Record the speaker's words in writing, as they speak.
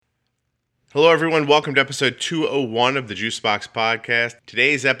Hello, everyone. Welcome to episode 201 of the Juicebox Podcast.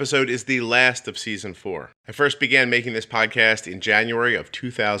 Today's episode is the last of season 4. I first began making this podcast in January of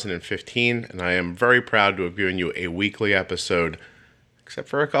 2015, and I am very proud to have given you a weekly episode, except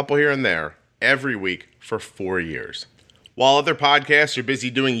for a couple here and there, every week for 4 years. While other podcasts are busy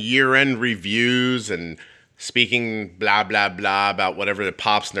doing year-end reviews and speaking blah, blah, blah about whatever that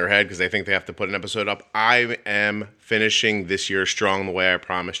pops in their head because they think they have to put an episode up, I am finishing this year strong the way I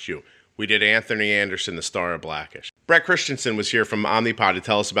promised you. We did Anthony Anderson, the star of Blackish. Brett Christensen was here from Omnipod to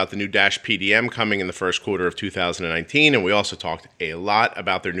tell us about the new Dash PDM coming in the first quarter of 2019, and we also talked a lot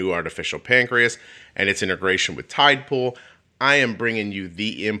about their new artificial pancreas and its integration with Tide Pool. I am bringing you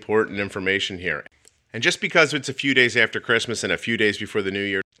the important information here. And just because it's a few days after Christmas and a few days before the new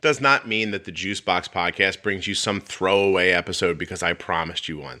year does not mean that the Juicebox Podcast brings you some throwaway episode because I promised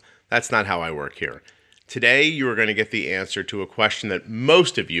you one. That's not how I work here. Today, you are going to get the answer to a question that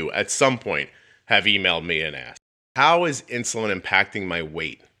most of you at some point have emailed me and asked. How is insulin impacting my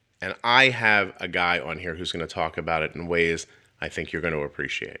weight? And I have a guy on here who's going to talk about it in ways I think you're going to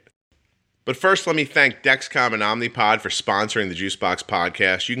appreciate. But first, let me thank Dexcom and Omnipod for sponsoring the Juicebox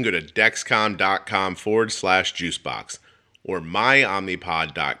Podcast. You can go to dexcom.com/juicebox or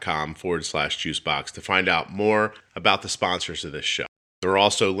myomnipod.com/juicebox to find out more about the sponsors of this show. There are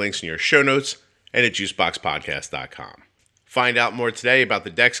also links in your show notes and at juiceboxpodcast.com. Find out more today about the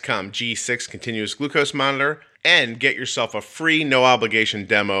Dexcom G6 continuous glucose monitor and get yourself a free no-obligation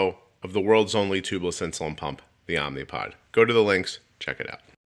demo of the world's only tubeless insulin pump, the Omnipod. Go to the links, check it out.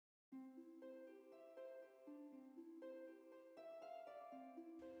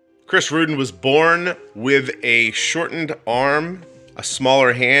 Chris Ruden was born with a shortened arm, a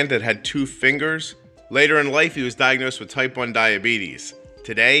smaller hand that had 2 fingers. Later in life, he was diagnosed with type 1 diabetes.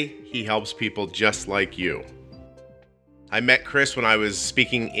 Today, he helps people just like you. I met Chris when I was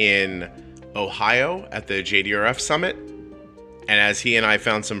speaking in Ohio at the JDRF Summit. And as he and I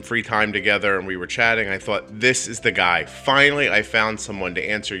found some free time together and we were chatting, I thought, this is the guy. Finally, I found someone to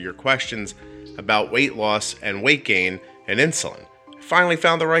answer your questions about weight loss and weight gain and insulin. I finally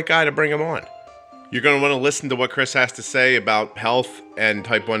found the right guy to bring him on. You're going to want to listen to what Chris has to say about health and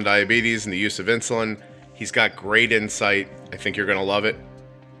type 1 diabetes and the use of insulin. He's got great insight. I think you're going to love it.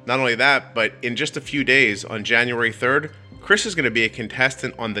 Not only that, but in just a few days, on January 3rd, Chris is going to be a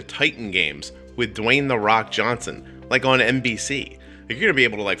contestant on the Titan Games with Dwayne The Rock Johnson, like on NBC. You're going to be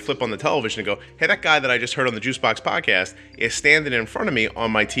able to flip on the television and go, hey, that guy that I just heard on the Juicebox Podcast is standing in front of me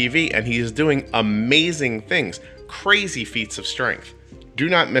on my TV, and he is doing amazing things, crazy feats of strength. Do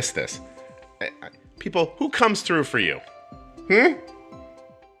not miss this. People, who comes through for you?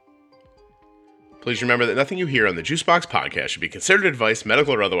 Please remember that nothing you hear on the Juicebox Podcast should be considered advice,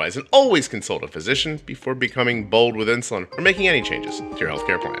 medical or otherwise, and always consult a physician before becoming bold with insulin or making any changes to your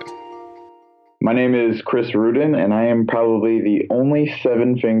healthcare plan. My name is Chris Ruden, and I am probably the only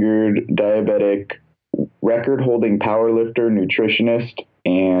 7-fingered diabetic record-holding powerlifter, nutritionist,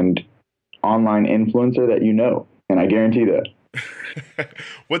 and online influencer that you know, and I guarantee that.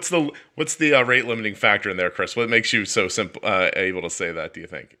 What's the rate limiting factor in there, Chris? What makes you so simple able to say that, do you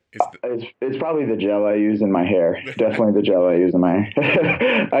think? It's probably the gel I use in my hair. Definitely the gel I use in my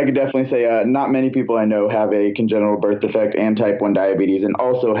hair. I could definitely say not many people I know have a congenital birth defect and type 1 diabetes and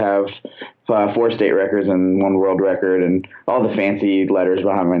also have 4 state records and 1 world record and all the fancy letters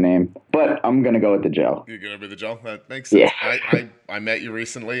behind my name. But I'm going to go with the gel. You're going to be the gel? That makes sense. Yeah. I met you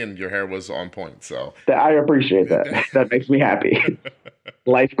recently and your hair was on point. So I appreciate that. That makes me happy.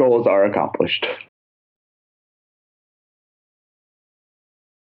 Life goals are accomplished.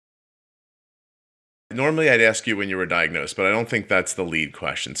 Normally I'd ask you when you were diagnosed, but I don't think that's the lead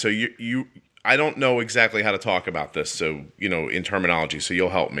question. So I don't know exactly how to talk about this, so, in terminology, so you'll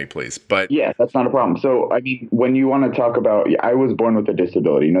help me, please. But yeah, that's not a problem. So, when you want to talk about, I was born with a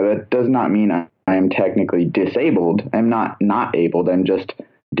disability, that does not mean I am technically disabled. I'm not abled. I'm just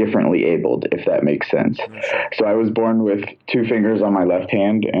differently abled, if that makes sense. So I was born with 2 fingers on my left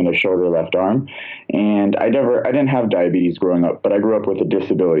hand and a shorter left arm. And I didn't have diabetes growing up, but I grew up with a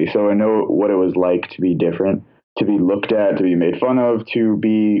disability. So I know what it was like to be different, to be looked at, to be made fun of, to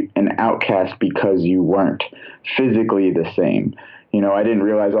be an outcast because you weren't physically the same. I didn't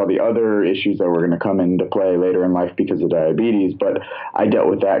realize all the other issues that were going to come into play later in life because of diabetes, but I dealt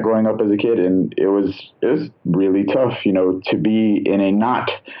with that growing up as a kid, and it was really tough, to be in a not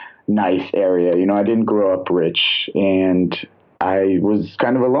nice area. I didn't grow up rich, and I was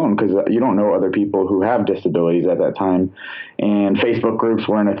kind of alone because you don't know other people who have disabilities at that time, and Facebook groups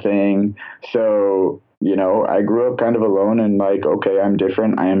weren't a thing. So, I grew up kind of alone and okay, I'm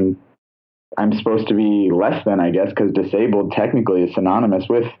different. I'm supposed to be less than, I guess, because disabled technically is synonymous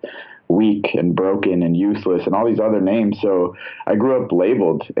with weak and broken and useless and all these other names. So I grew up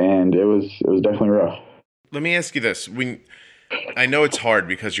labeled, and it was definitely rough. Let me ask you this. I know it's hard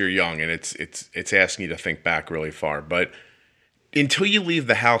because you're young and it's asking you to think back really far, but until you leave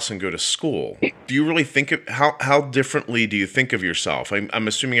the house and go to school, do you really think of how differently do you think of yourself? I'm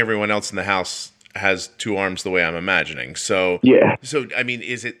assuming everyone else in the house has two arms the way I'm imagining. So Yeah. So I mean,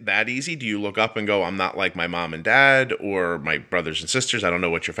 is it that easy? Do you look up and go, I'm not like my mom and dad or my brothers and sisters? I don't know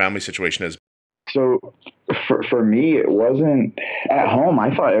what your family situation is. So for me, it wasn't at home.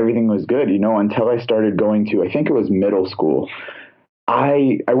 I thought everything was good, until I started going to, I think it was middle school.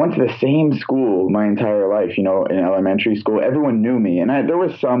 I went to the same school my entire life, in elementary school. Everyone knew me, and there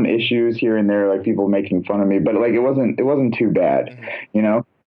was some issues here and there, like people making fun of me, but like it wasn't too bad,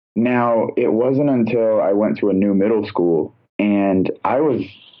 Now, it wasn't until I went to a new middle school, and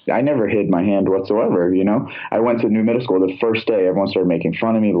I never hid my hand whatsoever, I went to new middle school. The first day, everyone started making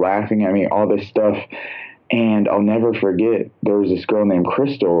fun of me, laughing at me, all this stuff. And I'll never forget, there was this girl named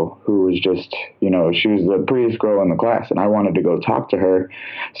Crystal who was just, she was the prettiest girl in the class, and I wanted to go talk to her.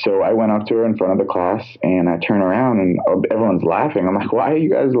 So I went up to her in front of the class, and I turn around, and everyone's laughing. I'm like, why are you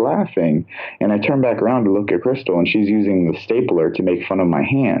guys laughing? And I turn back around to look at Crystal, and she's using the stapler to make fun of my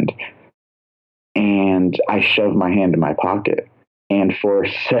hand. And I shoved my hand in my pocket. And for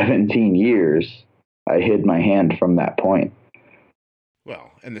 17 years, I hid my hand from that point.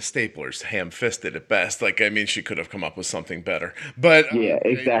 Well, and the stapler's ham-fisted at best. Like, I mean, she could have come up with something better. But yeah,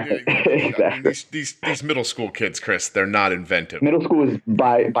 exactly. Exactly. I mean, these middle school kids, Chris, they're not inventive. Middle school is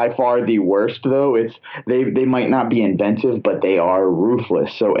by far the worst, though. It's they might not be inventive, but they are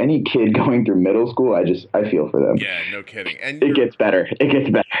ruthless. So any kid going through middle school, I feel for them. Yeah, no kidding. And it gets better. It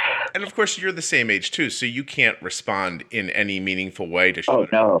gets better. And of course, you're the same age too, so you can't respond in any meaningful way to shut. Oh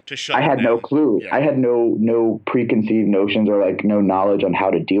no! I had no clue. Yeah. I had no preconceived notions or like no knowledge on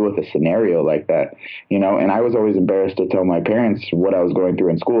how to deal with a scenario like that, and I was always embarrassed to tell my parents what I was going through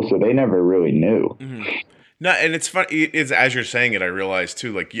in school, so they never really knew. Mm-hmm. No, and it's funny. It's as you're saying it, I realize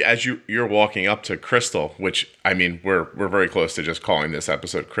too. Like as you're walking up to Crystal, which I mean, we're very close to just calling this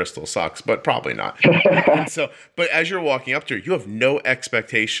episode "Crystal Sucks," but probably not. But as you're walking up to her, you have no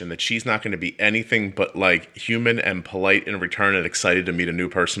expectation that she's not going to be anything but like human and polite in return, and excited to meet a new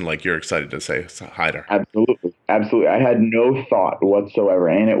person, like you're excited to say hi to her. Absolutely. I had no thought whatsoever,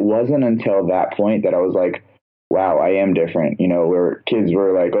 and it wasn't until that point that I was like, wow, I am different. Where kids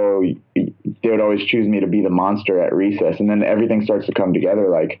were like, oh, they would always choose me to be the monster at recess. And then everything starts to come together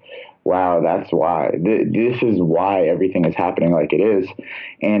like, wow, that's why. This is why everything is happening like it is.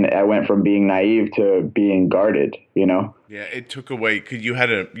 And I went from being naive to being guarded, Yeah, it took away, because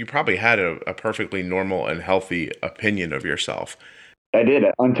you probably had a perfectly normal and healthy opinion of yourself. I did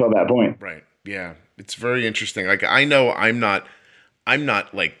until that point. Right. Yeah. It's very interesting. Like, I know I'm not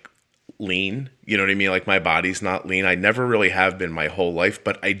like lean, you know what I mean? Like my body's not lean. I never really have been my whole life,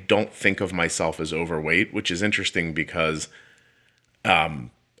 but I don't think of myself as overweight, which is interesting because, I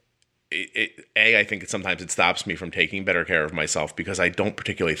think sometimes it stops me from taking better care of myself because I don't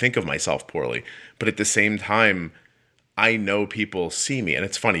particularly think of myself poorly. But at the same time, I know people see me, and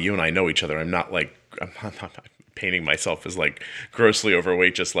it's funny. You and I know each other. I'm not painting myself as like grossly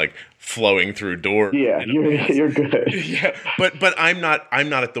overweight, just like flowing through doors. Yeah, you're good. Yeah, but I'm not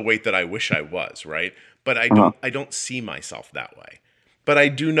at the weight that I wish I was, right? But I don't see myself that way. But I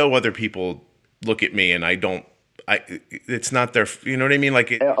do know other people look at me, and it's not their, you know what I mean?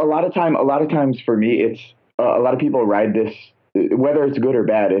 Like a lot of times for me, it's a lot of people ride this, whether it's good or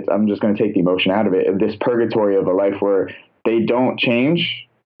bad. I'm just going to take the emotion out of it. This purgatory of a life where they don't change.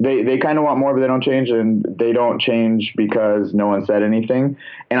 They kind of want more, but they don't change, and they don't change because no one said anything.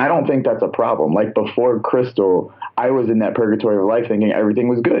 And I don't think that's a problem. Like before Crystal, I was in that purgatory of life thinking everything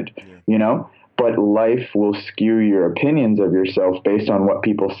was good, But life will skew your opinions of yourself based on what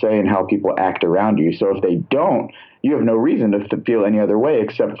people say and how people act around you. So if they don't, you have no reason to feel any other way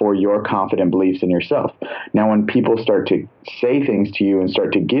except for your confident beliefs in yourself. Now, when people start to say things to you and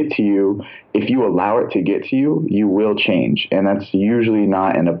start to get to you, if you allow it to get to you, you will change. And that's usually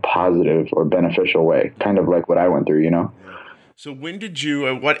not in a positive or beneficial way, kind of like what I went through, So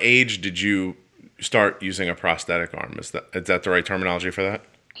at what age did you start using a prosthetic arm? Is that the right terminology for that?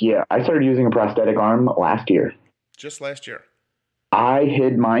 Yeah, I started using a prosthetic arm last year. Just last year? I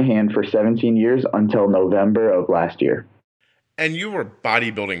hid my hand for 17 years until November of last year. And you were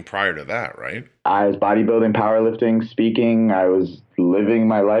bodybuilding prior to that, right? I was bodybuilding, powerlifting, speaking. I was living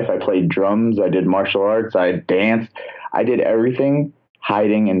my life. I played drums. I did martial arts. I danced. I did everything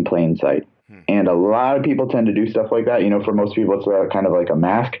hiding in plain sight. And a lot of people tend to do stuff like that. You know, for most people, it's kind of like a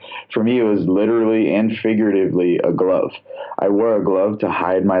mask. For me, it was literally and figuratively a glove. I wore a glove to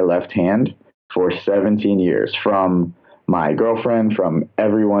hide my left hand for 17 years from my girlfriend, from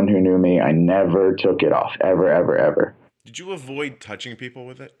everyone who knew me. I never took it off, ever, ever, ever. Did you avoid touching people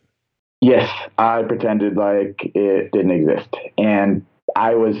with it? Yes, I pretended like it didn't exist. And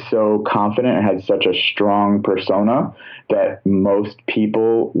I was so confident and had such a strong persona that most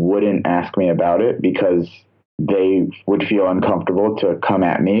people wouldn't ask me about it because they would feel uncomfortable to come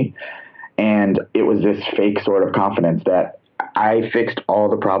at me. And it was this fake sort of confidence that I fixed all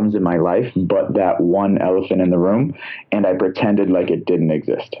the problems in my life, but that one elephant in the room, and I pretended like it didn't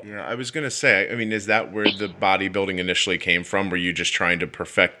exist. Yeah, I was going to say, I mean, is that where the bodybuilding initially came from? Were you just trying to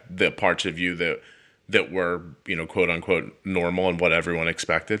perfect the parts of you that were, you know, quote unquote normal and what everyone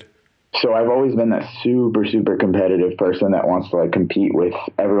expected? So I've always been that super, super competitive person that wants to like compete with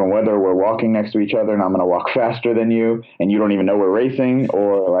everyone, whether we're walking next to each other and I'm going to walk faster than you and you don't even know we're racing,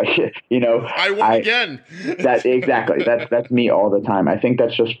 or like, you know, I won again. Exactly. That's me all the time. I think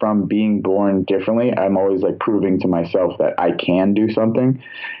that's just from being born differently. I'm always like proving to myself that I can do something.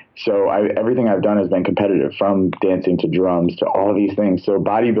 So everything I've done has been competitive, from dancing to drums to all these things. So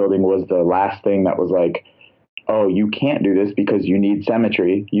bodybuilding was the last thing that was like, oh, you can't do this because you need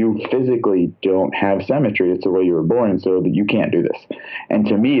symmetry. You physically don't have symmetry. It's the way you were born, so that you can't do this. And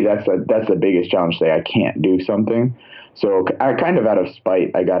to me, that's the biggest challenge, say I can't do something. So I kind of out of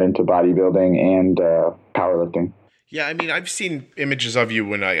spite, I got into bodybuilding and powerlifting. Yeah, I mean, I've seen images of you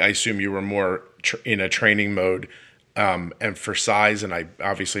when I assume you were more in a training mode and for size, and I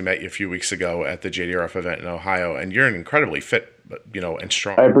obviously met you a few weeks ago at the JDRF event in Ohio, and you're an incredibly fit, you know, and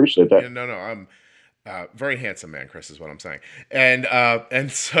strong. I appreciate that. Yeah, no, I'm very handsome man, Chris, is what I'm saying. And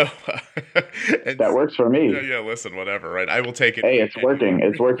so and that works for me. Yeah, listen, whatever, right? I will take it. Hey, it's working.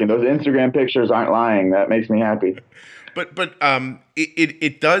 It's working. Those Instagram pictures aren't lying. That makes me happy. But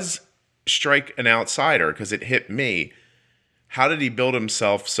it does strike an outsider, because it hit me. How did he build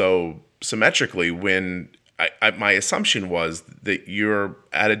himself so symmetrically when my assumption was that you're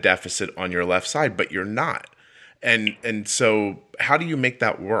at a deficit on your left side, but you're not. And so how do you make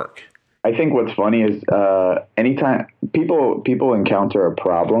that work? I think what's funny is anytime people encounter a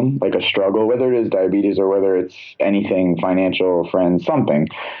problem, like a struggle, whether it is diabetes or whether it's anything, financial, friends, something,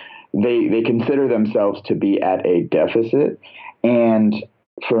 they consider themselves to be at a deficit. And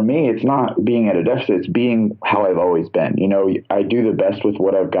for me, it's not being at a deficit, it's being how I've always been. You know, I do the best with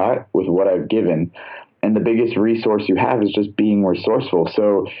what I've got, with what I've given. And the biggest resource you have is just being resourceful.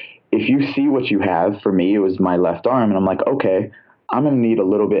 So if you see what you have, for me, it was my left arm. And I'm like, okay, I'm going to need a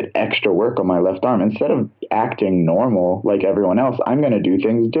little bit extra work on my left arm. Instead of acting normal like everyone else, I'm going to do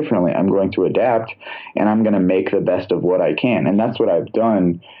things differently. I'm going to adapt, and I'm going to make the best of what I can. And that's what I've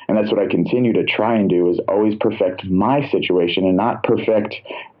done. And that's what I continue to try and do, is always perfect my situation and not perfect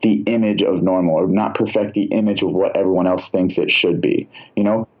the image of normal, or not perfect the image of what everyone else thinks it should be. You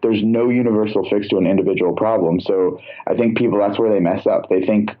know, there's no universal fix to an individual problem. So I think people, that's where they mess up. They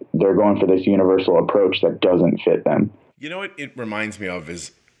think they're going for this universal approach that doesn't fit them. You know what it reminds me of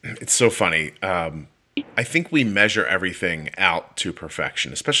is, it's so funny. I think we measure everything out to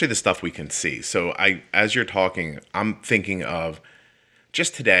perfection, especially the stuff we can see. So as you're talking, I'm thinking of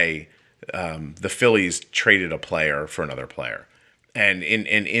just today, the Phillies traded a player for another player. And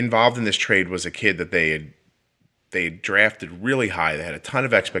involved in this trade was a kid that they had drafted really high. They had a ton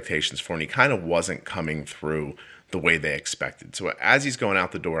of expectations for, and he kind of wasn't coming through the way they expected. So as he's going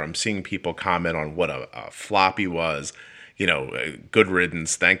out the door, I'm seeing people comment on what a flop he was. You know, good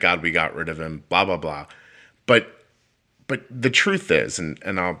riddance. Thank God we got rid of him. Blah blah blah. But the truth is, and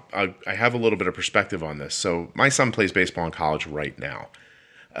I have a little bit of perspective on this. So my son plays baseball in college right now,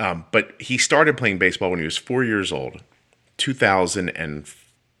 but he started playing baseball when he was 4 years old,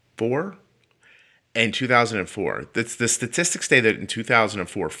 2004. In 2004, the statistics say that in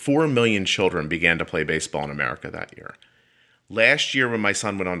 2004, 4 million children began to play baseball in America that year. Last year, when my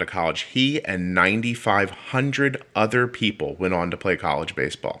son went on to college, he and 9,500 other people went on to play college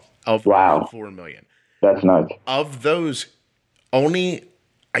baseball. Wow. 4 million. That's nuts. Of those, only,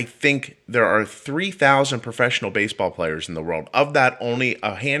 I think there are 3,000 professional baseball players in the world. Of that, only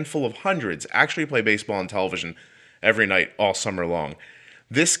a handful of hundreds actually play baseball on television every night, all summer long.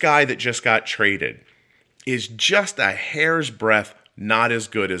 This guy that just got traded is just a hair's breadth not as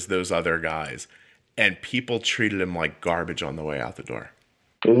good as those other guys. And people treated him like garbage on the way out the door.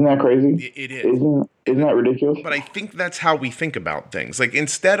 Isn't that crazy? It is. Isn't that ridiculous? But I think that's how we think about things. Like,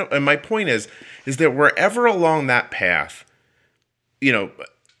 instead of, and my point is that wherever along that path, you know,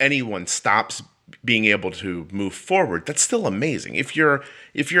 anyone stops being able to move forward, that's still amazing. If you're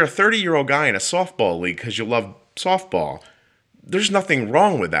a 30-year-old guy in a softball league because you love softball, there's nothing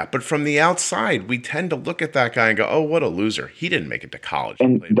wrong with that. But from the outside, we tend to look at that guy and go, "Oh, what a loser. He didn't make it to college."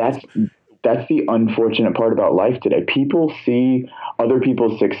 And that's the unfortunate part about life today. People see other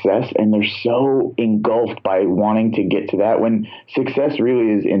people's success and they're so engulfed by wanting to get to that, when success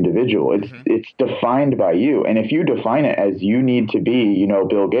really is individual. It's defined by you. And if you define it as you need to be, you know,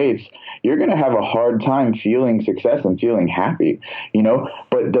 Bill Gates, you're going to have a hard time feeling success and feeling happy, you know.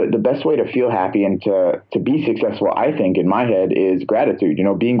 But the best way to feel happy and to be successful, I think, in my head, is gratitude, you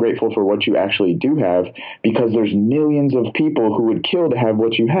know, being grateful for what you actually do have, because there's millions of people who would kill to have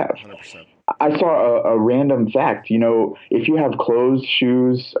what you have. 100%. I saw a random fact, you know, if you have clothes,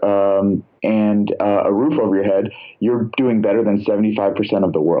 shoes, and a roof over your head, you're doing better than 75%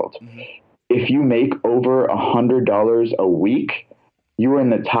 of the world. Mm-hmm. If you make over $100 a week, you are in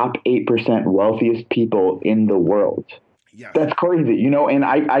the top 8% wealthiest people in the world. Yes. That's crazy, you know, and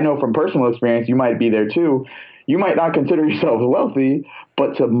I know from personal experience, you might be there too. You might not consider yourself wealthy,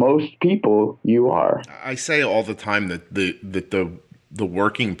 but to most people, you are. I say all the time that the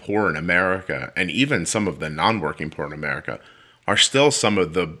working poor in America, and even some of the non-working poor in America, are still some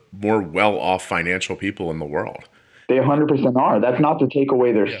of the more well-off financial people in the world. They 100% are. That's not to take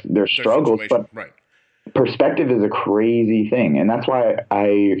away their struggles, but right. Perspective is a crazy thing. And that's why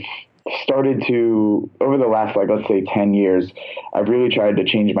I started to, over the last, like, let's say 10 years, I've really tried to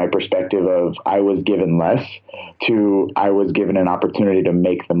change my perspective of I was given less to I was given an opportunity to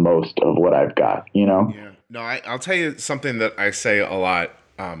make the most of what I've got, you know? Yeah. No, I'll tell you something that I say a lot.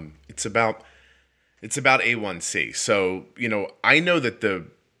 It's about A1C. So, you know, I know that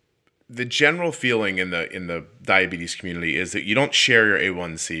the general feeling in the diabetes community is that you don't share your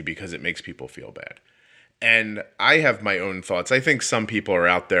A1C because it makes people feel bad. And I have my own thoughts. I think some people are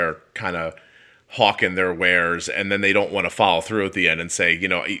out there kind of hawking their wares, and then they don't want to follow through at the end and say,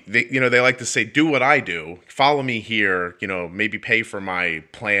 they like to say, do what I do, follow me here, you know, maybe pay for my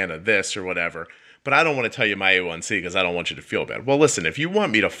plan of this or whatever. But I don't want to tell you my A1C because I don't want you to feel bad. Well, listen, if you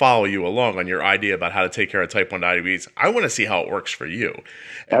want me to follow you along on your idea about how to take care of type 1 diabetes, I want to see how it works for you.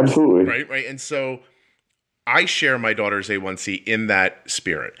 Absolutely. Right. And so I share my daughter's A1C in that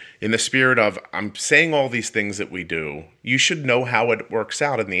spirit, in the spirit of I'm saying all these things that we do. You should know how it works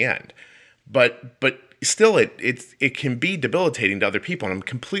out in the end. But still, it can be debilitating to other people, and I'm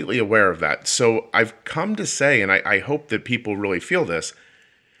completely aware of that. So I've come to say, and I hope that people really feel this,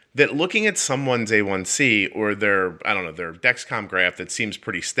 that looking at someone's A1C or their Dexcom graph that seems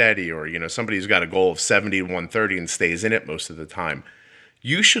pretty steady, or, you know, somebody who's got a goal of 70 to 130 and stays in it most of the time,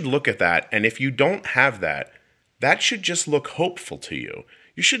 you should look at that. And if you don't have that, that should just look hopeful to you.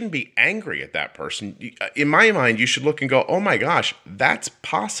 You shouldn't be angry at that person. In my mind, you should look and go, oh my gosh, that's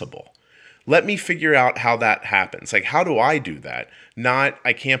possible. Let me figure out how that happens. Like, how do I do that? Not,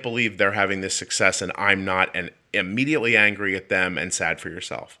 I can't believe they're having this success and I'm not, and immediately angry at them and sad for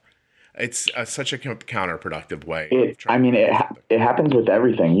yourself. It's such a counterproductive way. It happens with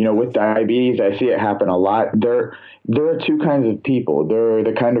everything. You know, with diabetes, I see it happen a lot. There are two kinds of people. There are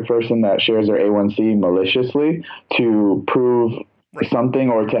the kind of person that shares their A1C maliciously to prove something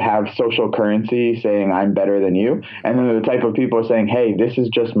or to have social currency saying I'm better than you. And then the type of people saying, hey, this is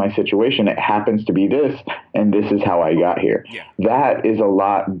just my situation. It happens to be this, and this is how I got here. Yeah. That is a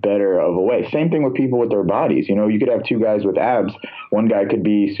lot better of a way. Same thing with people with their bodies. You know, you could have two guys with abs. One guy could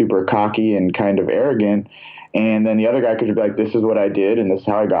be super cocky and kind of arrogant, and then the other guy could be like, this is what I did, and this is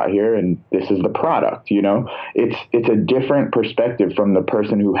how I got here, and this is the product, you know? It's a different perspective from the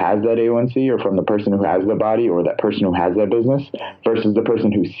person who has that A1C or from the person who has the body or that person who has that business versus the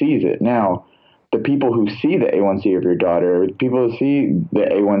person who sees it. Now, the people who see the A1C of your daughter, people who see the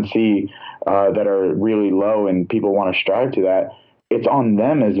A1C that are really low and people want to strive to that, it's on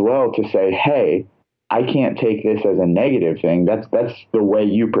them as well to say, hey, I can't take this as a negative thing. That's the way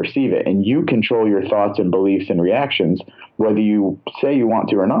you perceive it. And you control your thoughts and beliefs and reactions, whether you say you want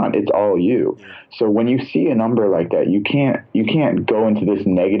to or not. It's all you. So when you see a number like that, you can't go into this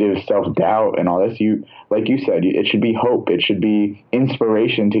negative self-doubt and all this. Like you said, it should be hope. It should be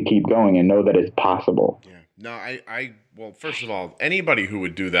inspiration to keep going and know that it's possible. Yeah. No, well, first of all, anybody who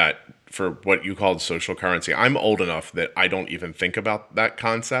would do that for what you called social currency, I'm old enough that I don't even think about that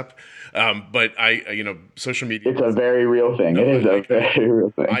concept. But social media. It's a very real thing. It is a very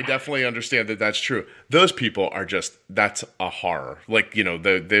real thing. I definitely understand that that's true. Those people are that's a horror. Like, you know,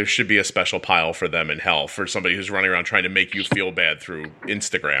 there should be a special pile for them in hell for somebody who's running around trying to make you feel bad through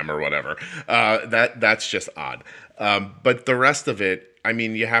Instagram or whatever. That's just odd. But the rest of it, I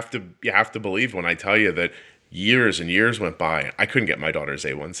mean, you have to believe when I tell you that years and years went by, I couldn't get my daughter's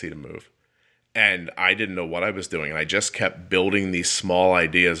A1C to move. And I didn't know what I was doing. And I just kept building these small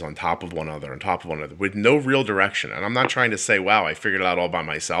ideas on top of one another, with no real direction. And I'm not trying to say, wow, I figured it out all by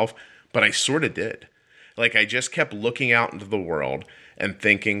myself, but I sort of did. Like, I just kept looking out into the world and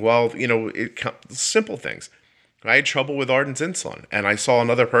thinking, well, simple things. I had trouble with Arden's insulin, and I saw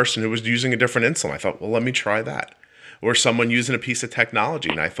another person who was using a different insulin. I thought, well, let me try that. Or someone using a piece of technology,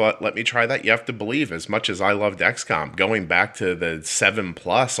 and I thought, let me try that. You have to believe, as much as I loved XCOM, going back to the 7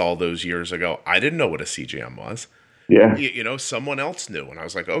 Plus all those years ago, I didn't know what a CGM was. Yeah. Someone else knew, and I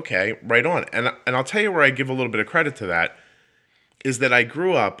was like, okay, right on. And I'll tell you where I give a little bit of credit to that, is that I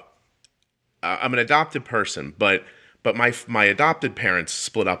grew up, I'm an adopted person, but my adopted parents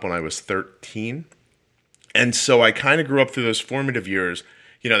split up when I was 13. And so I kind of grew up through those formative years.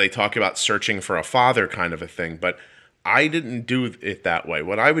 They talk about searching for a father kind of a thing, but I didn't do it that way.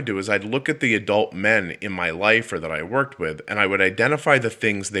 What I would do is I'd look at the adult men in my life or that I worked with, and I would identify the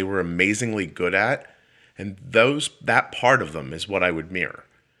things they were amazingly good at, and that part of them is what I would mirror.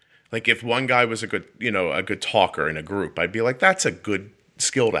 Like, if one guy was a good talker in a group, I'd be like, that's a good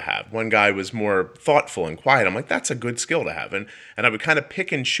skill to have. One guy was more thoughtful and quiet. I'm like, that's a good skill to have. And I would kind of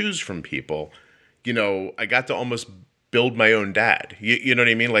pick and choose from people. I got to almost build my own dad. You know what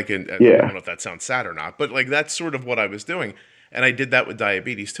I mean? Like, I don't know if that sounds sad or not, but like, that's sort of what I was doing. And I did that with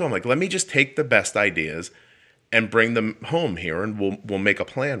diabetes too. I'm like, let me just take the best ideas and bring them home here, and we'll make a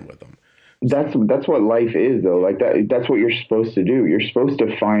plan with them. That's what life is, though. Like that's what you're supposed to do. You're supposed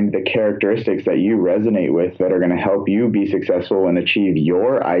to find the characteristics that you resonate with that are going to help you be successful and achieve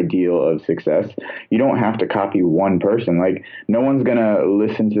your ideal of success. You don't have to copy one person. Like, no one's going to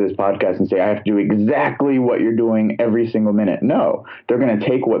listen to this podcast and say, I have to do exactly what you're doing every single minute. No, they're going to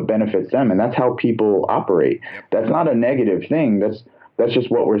take what benefits them. And that's how people operate. That's not a negative thing. That's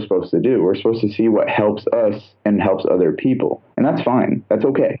just what we're supposed to do. We're supposed to see what helps us and helps other people. And that's fine. That's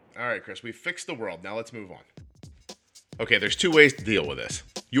okay. All right, Chris, we fixed the world. Now let's move on. Okay, there's 2 ways to deal with this.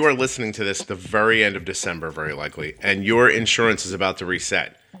 You are listening to this at the very end of December, very likely, and your insurance is about to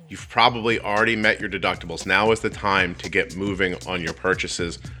reset. You've probably already met your deductibles. Now is the time to get moving on your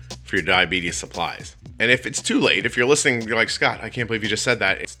purchases for your diabetes supplies. And if it's too late, if you're listening, you're like, Scott, I can't believe you just said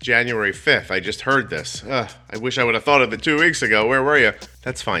that. It's January 5th. I just heard this. I wish I would have thought of it 2 weeks ago. Where were you?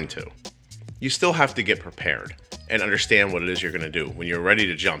 That's fine too. You still have to get prepared and understand what it is you're going to do. When you're ready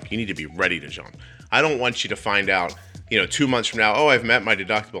to jump, you need to be ready to jump. I don't want you to find out, 2 months from now, I've met my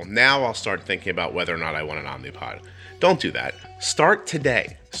deductible. Now I'll start thinking about whether or not I want an Omnipod. Don't do that. Start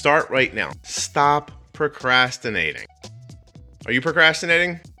today. Start right now. Stop procrastinating. Are you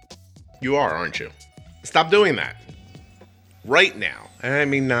procrastinating? You are, aren't you? Stop doing that. Right now. And I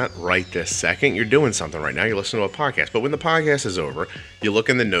mean, not right this second. You're doing something right now. You're listening to a podcast. But when the podcast is over, you look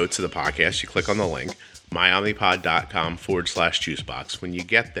in the notes of the podcast, you click on the link, myomnipod.com/juicebox. When you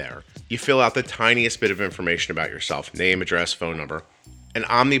get there, you fill out the tiniest bit of information about yourself, name, address, phone number. And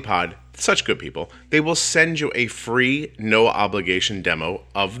Omnipod, such good people, they will send you a free, no obligation demo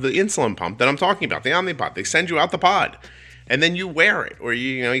of the insulin pump that I'm talking about, the Omnipod. They send you out the pod. And then you wear it, or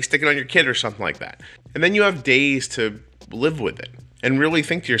you stick it on your kid or something like that. And then you have days to live with it and really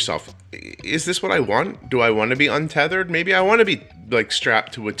think to yourself, is this what I want? Do I want to be untethered? Maybe I want to be like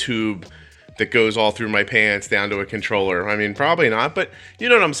strapped to a tube that goes all through my pants down to a controller. I mean, probably not, but you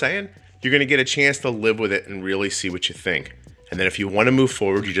know what I'm saying? You're going to get a chance to live with it and really see what you think. And then if you want to move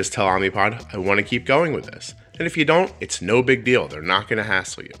forward, you just tell Omnipod, I want to keep going with this. And if you don't, it's no big deal. They're not going to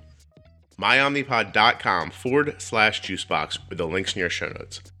hassle you. myomnipod.com/juicebox with the links in your show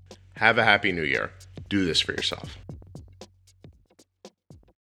notes. Have a happy new year. Do this for yourself.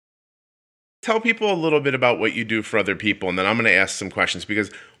 Tell people a little bit about what you do for other people, and then I'm going to ask some questions,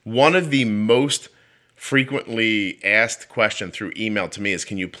 because one of the most frequently asked question through email to me is,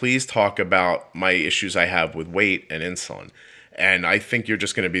 can you please talk about my issues I have with weight and insulin? And I think you're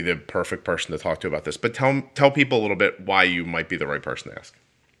just going to be the perfect person to talk to about this. But tell people a little bit why you might be the right person to ask.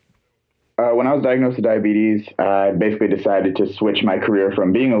 When I was diagnosed with diabetes, I basically decided to switch my career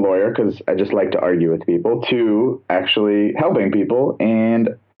from being a lawyer, because I just like to argue with people, to actually helping people.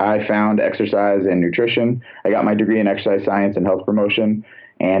 And I found exercise and nutrition. I got my degree in exercise science and health promotion.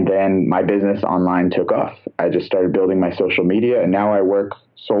 And then my business online took off. I just started building my social media, and now I work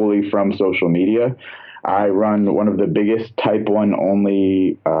solely from social media. I run one of the biggest type 1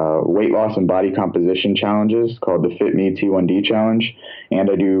 only weight loss and body composition challenges called the Fit Me T1D Challenge. And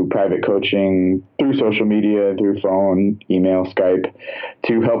I do private coaching through social media, through phone, email, Skype,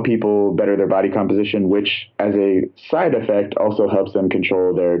 to help people better their body composition, which as a side effect also helps them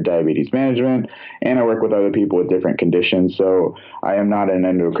control their diabetes management. And I work with other people with different conditions. So I am not an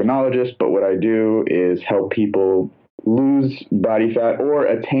endocrinologist, but what I do is help people lose body fat or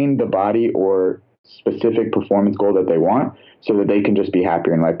attain the body or specific performance goal that they want so that they can just be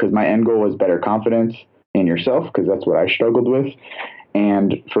happier in life. Because my end goal was better confidence in yourself, because that's what I struggled with.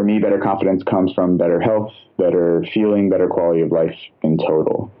 And for me, better confidence comes from better health, better feeling, better quality of life in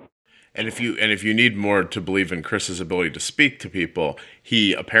total. And if you need more to believe in Chris's ability to speak to people,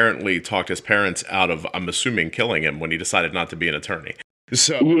 he apparently talked his parents out of, I'm assuming, killing him when he decided not to be an attorney.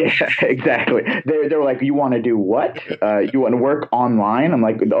 So yeah, exactly. They were like, "You want to do what? You want to work online?" I'm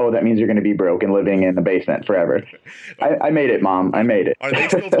like, "Oh, that means you're going to be broke and living in the basement forever." I made it, Mom. I made it. Are they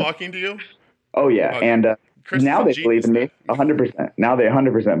still talking to you? Oh yeah, and now they believe in me 100%. Now they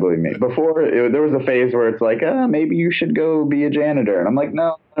 100% believe me. Before there was a phase where it's like, maybe you should go be a janitor, and I'm like,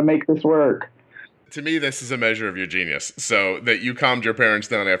 no, I'm gonna make this work. To me, this is a measure of your genius. So that you calmed your parents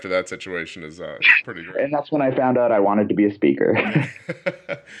down after that situation is pretty great. And that's when I found out I wanted to be a speaker.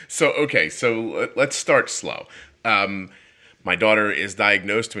 So let's start slow. My daughter is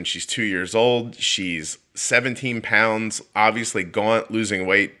diagnosed when she's 2 years old. She's 17 pounds, obviously gaunt, losing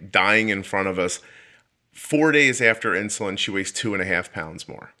weight, dying in front of us. 4 days after insulin, she weighs 2.5 pounds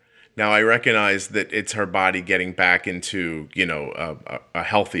more. Now, I recognize that it's her body getting back into, a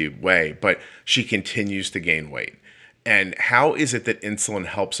healthy way, but she continues to gain weight. And how is it that insulin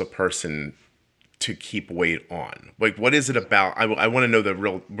helps a person to keep weight on? Like, what is it about? I want to know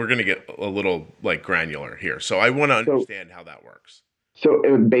we're going to get a little granular here. So I want to understand how that works. So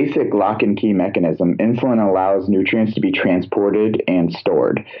a basic lock and key mechanism, insulin allows nutrients to be transported and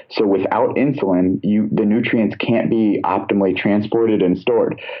stored. So without insulin, the nutrients can't be optimally transported and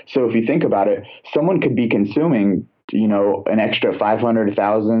stored. So if you think about it, someone could be consuming, an extra 500,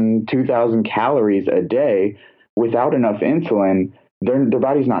 1,000, 2,000 calories a day without enough insulin. Their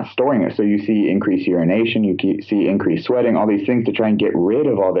body's not storing it. So you see increased urination, you see increased sweating, all these things to try and get rid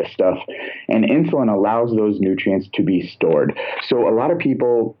of all this stuff. And insulin allows those nutrients to be stored. So a lot of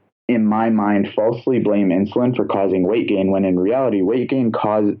people, in my mind, falsely blame insulin for causing weight gain, when in reality, weight gain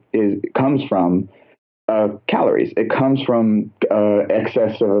comes from calories. It comes from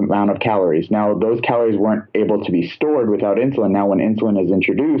excess amount of calories. Now, those calories weren't able to be stored without insulin. Now, when insulin is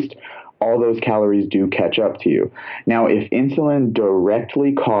introduced, all those calories do catch up to you. Now, if insulin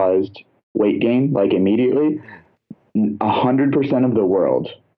directly caused weight gain, like immediately, 100% of the world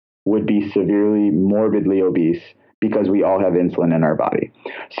would be severely morbidly obese because we all have insulin in our body.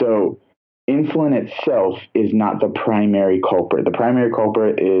 So insulin itself is not the primary culprit. The primary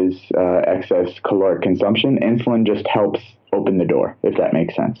culprit is excess caloric consumption. Insulin just helps open the door, if that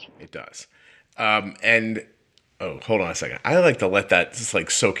makes sense. It does. Oh, hold on a second. I like to let that just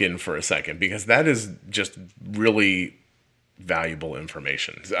soak in for a second, because that is just really valuable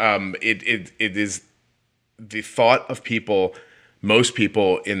information. It is the thought of most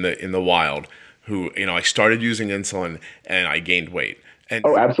people in the wild who, I started using insulin and I gained weight. And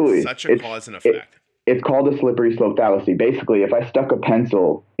absolutely. Such a cause and effect. It's called a slippery slope fallacy. Basically, if I stuck a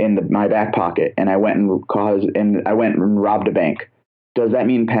pencil in my back pocket and I went and robbed a bank, does that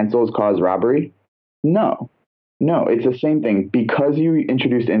mean pencils cause robbery? No, it's the same thing. Because you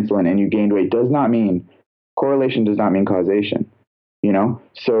introduced insulin and you gained weight correlation does not mean causation,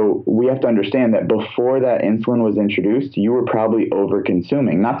 So we have to understand that before that insulin was introduced, you were probably over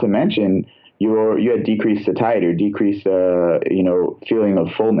consuming, not to mention you had decreased satiety or decreased, feeling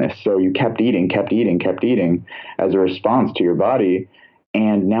of fullness. So you kept eating as a response to your body.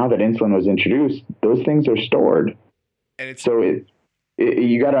 And now that insulin was introduced, those things are stored. And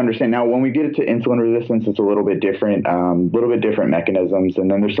you got to understand now, when we get into insulin resistance, it's a little bit different mechanisms.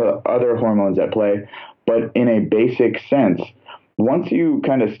 And then there's other hormones at play. But in a basic sense, once you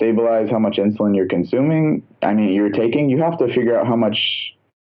kind of stabilize how much insulin you're taking, you have to figure out how much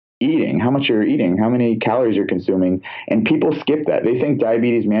you're eating, how many calories you're consuming. And people skip that. They think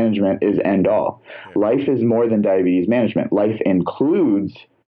diabetes management is end all. Life is more than diabetes management. Life includes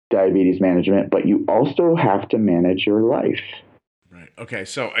diabetes management, but you also have to manage your life. Okay,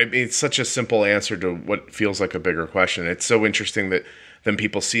 so it's such a simple answer to what feels like a bigger question. It's so interesting that then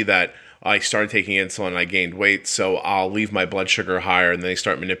people see that I started taking insulin, I gained weight, so I'll leave my blood sugar higher, and then they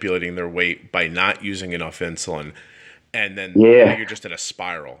start manipulating their weight by not using enough insulin. And then you're just in a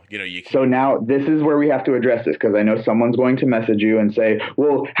spiral. So now this is where we have to address this, because I know someone's going to message you and say,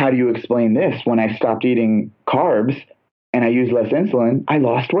 well, how do you explain this? When I stopped eating carbs and I used less insulin, I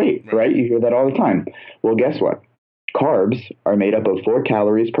lost weight, right? You hear that all the time. Well, guess what? Carbs are made up of 4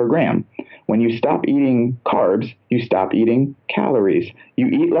 calories per gram. When you stop eating carbs, you stop eating calories. You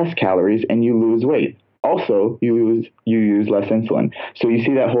eat less calories and you lose weight. Also, you use less insulin. So you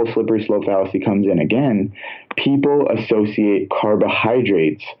see that whole slippery slope fallacy comes in again. People associate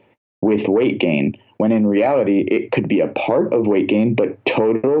carbohydrates with weight gain, when in reality, it could be a part of weight gain, but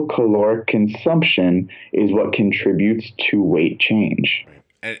total caloric consumption is what contributes to weight change.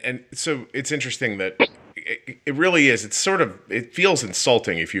 And so it's interesting that it really is. It's sort of, it feels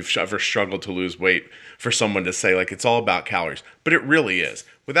insulting if you've ever struggled to lose weight for someone to say like, it's all about calories, but it really is.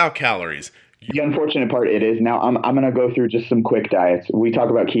 Without calories, the unfortunate part it is. Now I'm going to go through just some quick diets. We talk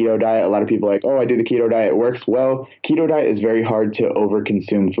about keto diet. A lot of people are like, oh, I do the keto diet. It works. Well, keto diet is very hard to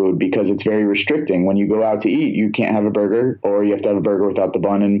overconsume food because it's very restricting. When you go out to eat, you can't have a burger, or you have to have a burger without the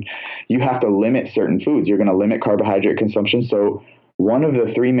bun, and you have to limit certain foods. You're going to limit carbohydrate consumption. So one of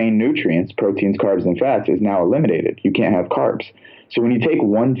the three main nutrients, proteins, carbs, and fats, is now eliminated. You can't have carbs. So when you take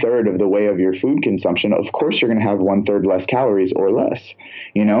 1/3 of the way of your food consumption, of course you're going to have 1/3 less calories or less,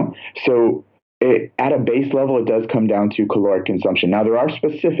 So at a base level, it does come down to caloric consumption. Now, there are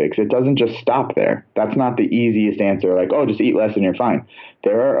specifics. It doesn't just stop there. That's not the easiest answer, like, oh, just eat less and you're fine.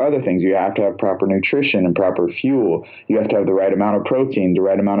 There are other things. You have to have proper nutrition and proper fuel. You have to have the right amount of protein, the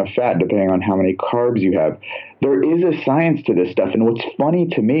right amount of fat, depending on how many carbs you have. There is a science to this stuff. And what's funny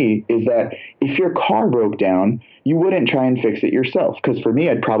to me is that if your car broke down, you wouldn't try and fix it yourself. Because for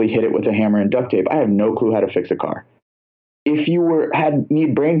me, I'd probably hit it with a hammer and duct tape. I have no clue how to fix a car. If you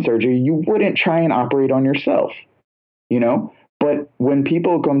need brain surgery, you wouldn't try and operate on yourself, But when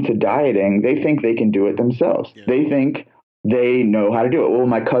people come to dieting, they think they can do it themselves. Yeah. They think they know how to do it. Well,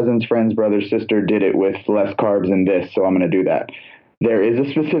 my cousin's friend's brother, sister did it with less carbs and this, so I'm going to do that. There is a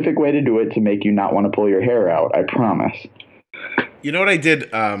specific way to do it to make you not want to pull your hair out, I promise. You know what I did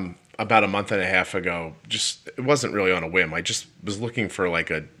about a month and a half ago? It wasn't really on a whim. I just was looking for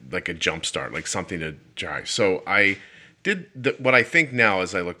like a jump start, like something to try. So I did what I think now,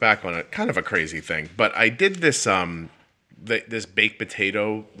 as I look back on it, kind of a crazy thing, but I did this this baked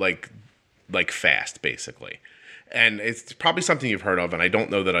potato like fast, basically, and it's probably something you've heard of, and I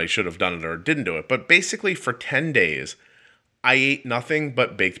don't know that I should have done it or didn't do it, but basically for 10 days, I ate nothing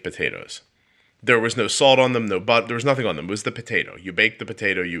but baked potatoes. There was no salt on them, no butter, there was nothing on them. It was the potato. You bake the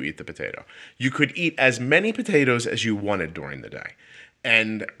potato, you eat the potato. You could eat as many potatoes as you wanted during the day.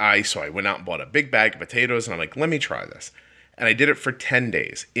 And I went out and bought a big bag of potatoes, and I'm like, let me try this. And I did it for 10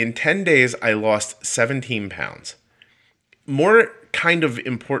 days. In 10 days, I lost 17 pounds. More kind of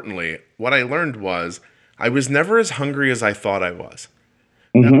importantly, what I learned was I was never as hungry as I thought I was.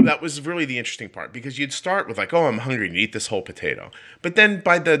 Mm-hmm. That was really the interesting part, because you'd start with like, oh, I'm hungry, and you eat this whole potato. But then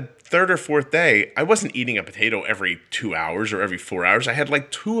by the third or fourth day, I wasn't eating a potato every 2 hours or every 4 hours. I had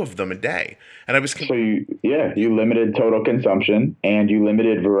like 2 of them a day. And I was... So you limited total consumption, and you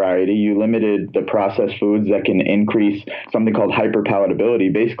limited variety. You limited the processed foods that can increase something called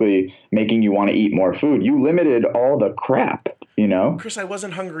hyperpalatability, basically making you want to eat more food. You limited all the crap. Chris, I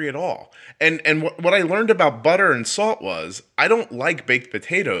wasn't hungry at all. And what I learned about butter and salt was I don't like baked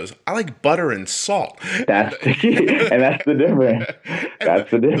potatoes. I like butter and salt. That's the key. And that's the difference. That's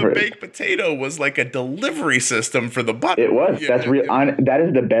the difference. The baked potato was like a delivery system for the butter. It was. That's real. That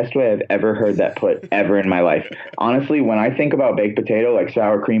is the best way I've ever heard that put ever in my life. Honestly, when I think about baked potato, like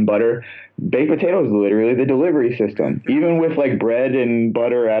sour cream butter, baked potato is literally the delivery system. Even with like bread and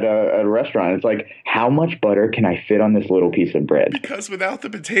butter at a restaurant, it's like, how much butter can I fit on this little piece of bread? Because without the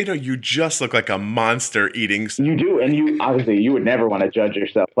potato, you just look like a monster eating. You do, and you would never want to judge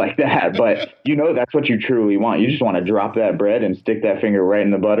yourself like that, but that's what you truly want. You just want to drop that bread and stick that finger right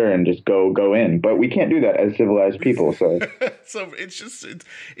in the butter and just go in. But we can't do that as civilized people. So so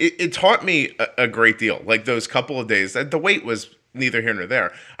it taught me a great deal. Like those couple of days, the weight was neither here nor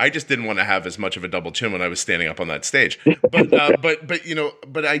there. I just didn't want to have as much of a double chin when I was standing up on that stage. But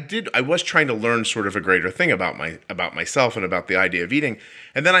I was trying to learn sort of a greater thing about myself and about the idea of eating.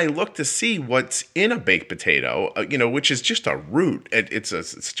 And then I looked to see what's in a baked potato, which is just a root. It's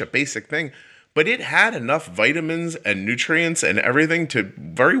such a basic thing. But it had enough vitamins and nutrients and everything to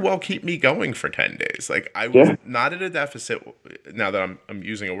very well keep me going for 10 days. Like I was not at a deficit, now that I'm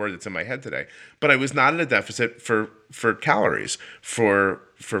using a word that's in my head today, but I was not at a deficit for calories, for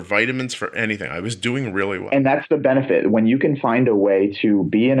vitamins, for anything. I was doing really well. And that's the benefit. When you can find a way to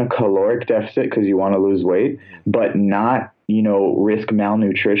be in a caloric deficit because you want to lose weight, but not, risk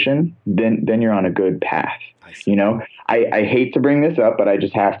malnutrition, then you're on a good path. I hate to bring this up, but I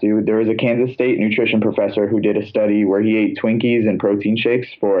just have to. There was a Kansas State nutrition professor who did a study where he ate Twinkies and protein shakes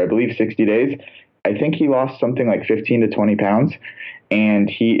for, I believe, 60 days. I think he lost something like 15 to 20 pounds, and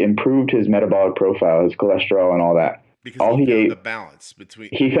he improved his metabolic profile, his cholesterol and all that. Because he found the balance between...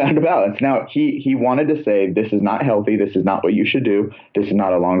 He found a balance. Now, he wanted to say, this is not healthy. This is not what you should do. This is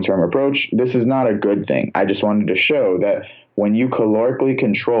not a long-term approach. This is not a good thing. I just wanted to show that when you calorically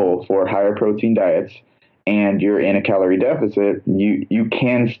control for higher protein diets and you're in a calorie deficit, you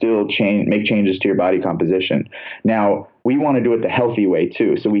can still make changes to your body composition. Now, we want to do it the healthy way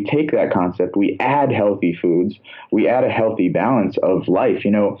too. So we take that concept, we add healthy foods, we add a healthy balance of life.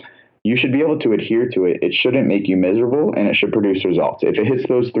 You should be able to adhere to it. It shouldn't make you miserable, and it should produce results. If it hits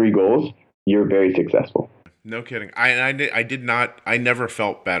those 3 goals, you're very successful. No kidding. I never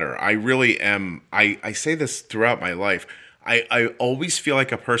felt better. I really am. I say this throughout my life. I always feel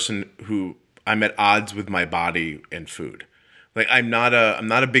like a person who I'm at odds with my body and food. Like I'm not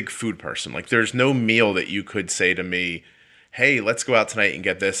a big food person. Like there's no meal that you could say to me, hey, let's go out tonight and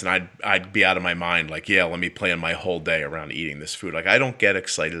get this. And I'd be out of my mind. Like, yeah, let me plan my whole day around eating this food. Like I don't get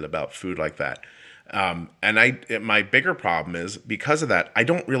excited about food like that. And my bigger problem is because of that, I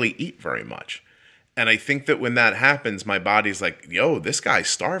don't really eat very much. And I think that when that happens, my body's like, yo, this guy's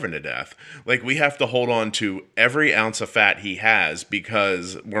starving to death. Like we have to hold on to every ounce of fat he has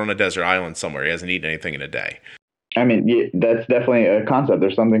because we're on a desert island somewhere. He hasn't eaten anything in a day. I mean, yeah, that's definitely a concept.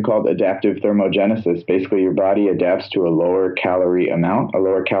 There's something called adaptive thermogenesis. Basically, your body adapts to a lower calorie amount, a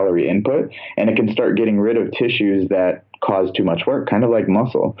lower calorie input, and it can start getting rid of tissues that cause too much work, kind of like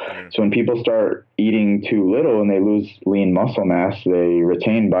muscle. So when people start eating too little and they lose lean muscle mass, they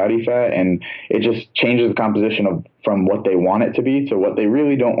retain body fat, and it just changes the composition from what they want it to be to what they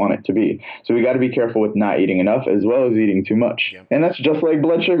really don't want it to be. So we got to be careful with not eating enough as well as eating too much. Yep. And that's just like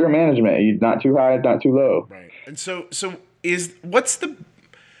blood sugar management. Not too high, not too low. Right. And so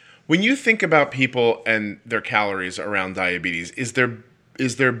when you think about people and their calories around diabetes, is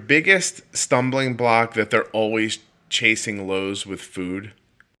their biggest stumbling block that they're always chasing lows with food?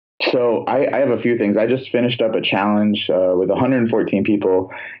 So I have a few things. I just finished up a challenge with 114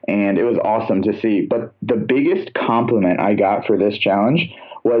 people, and it was awesome to see. But the biggest compliment I got for this challenge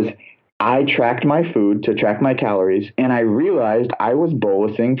was I tracked my food to track my calories, and I realized I was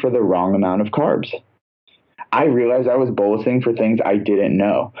bolusing for the wrong amount of carbs. I realized I was bolusing for things I didn't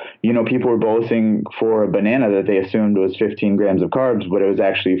know. People were bolusing for a banana that they assumed was 15 grams of carbs, but it was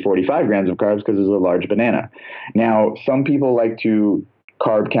actually 45 grams of carbs because it was a large banana. Now, some people like to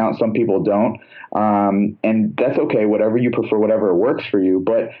carb count, some people don't. And that's okay, whatever you prefer, whatever works for you.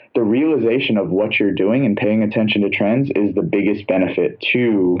 But the realization of what you're doing and paying attention to trends is the biggest benefit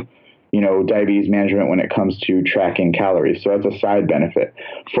to diabetes management when it comes to tracking calories. So that's a side benefit.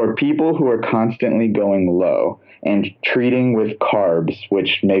 For people who are constantly going low and treating with carbs,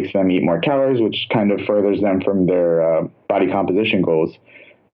 which makes them eat more calories, which kind of furthers them from their body composition goals,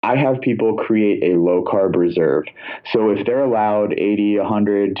 I have people create a low carb reserve. So if they're allowed 80,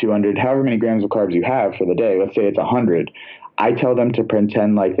 100, 200, however many grams of carbs you have for the day, let's say it's 100, I tell them to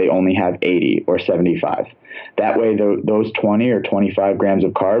pretend like they only have 80 or 75. That way, those 20 or 25 grams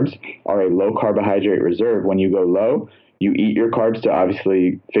of carbs are a low carbohydrate reserve. When you go low, you eat your carbs to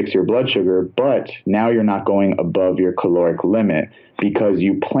obviously fix your blood sugar, but now you're not going above your caloric limit because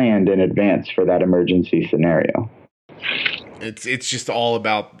you planned in advance for that emergency scenario. It's just all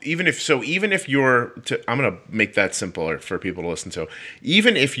about, even if you're, I'm going to make that simpler for people to listen to.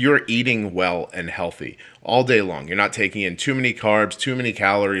 Even if you're eating well and healthy all day long, you're not taking in too many carbs, too many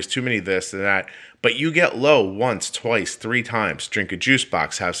calories, too many this and that, but you get low once, twice, 3 times, drink a juice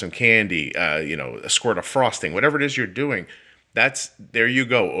box, have some candy, a squirt of frosting, whatever it is you're doing, there you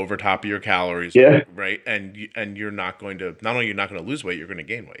go, over top of your calories, yeah. Right? And you're not only you're not going to lose weight, you're going to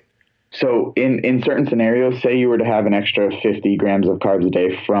gain weight. So in certain scenarios, say you were to have an extra 50 grams of carbs a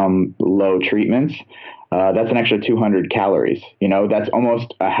day from low treatments, that's an extra 200 calories. That's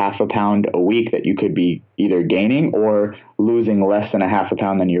almost a half a pound a week that you could be either gaining or losing less than a half a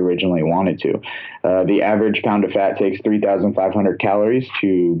pound than you originally wanted to. The average pound of fat takes 3,500 calories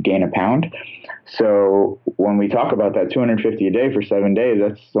to gain a pound. So when we talk about that 250 a day for 7 days,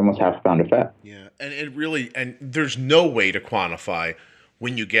 that's almost half a pound of fat. Yeah, and there's no way to quantify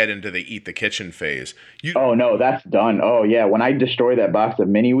when you get into the eat the kitchen phase. Oh, no, that's done. Oh, yeah. When I destroy that box of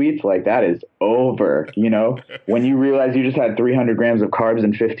mini wheats, that is over. When you realize you just had 300 grams of carbs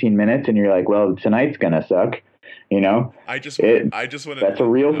in 15 minutes and you're like, well, tonight's going to suck. I just want that's a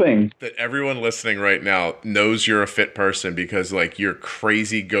real thing that everyone listening right now knows you're a fit person because your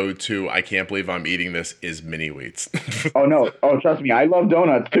crazy go-to, I can't believe I'm eating this, is mini wheats. Oh, no. Oh, trust me. I love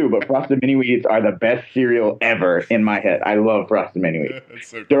donuts too, but frosted mini wheats are the best cereal ever in my head. I love frosted mini wheats.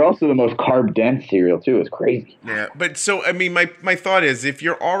 So cool. They're also the most carb dense cereal too. It's crazy. Yeah. But so, I mean, my thought is if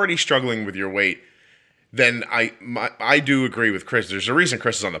you're already struggling with your weight, then I do agree with Chris. There's a reason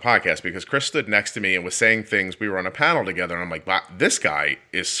Chris is on the podcast because Chris stood next to me and was saying things. We were on a panel together, and I'm like, wow, this guy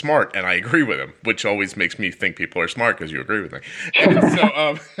is smart, and I agree with him, which always makes me think people are smart because you agree with me. And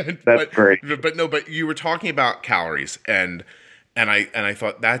so, That's great. But you were talking about calories, and And I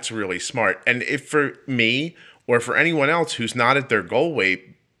thought that's really smart. And if for me or for anyone else who's not at their goal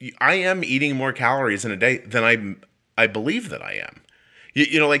weight, I am eating more calories in a day than I believe that I am.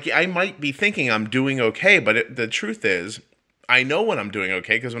 Like I might be thinking I'm doing okay, but the truth is, I know when I'm doing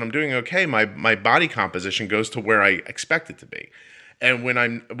okay, because when I'm doing okay, my body composition goes to where I expect it to be. And when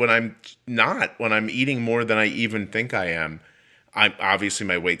I'm eating more than I even think I am, I'm obviously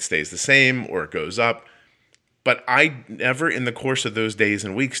my weight stays the same or it goes up. But I never in the course of those days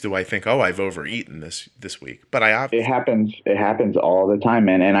and weeks do I think, oh, I've overeaten this week. But it happens all the time,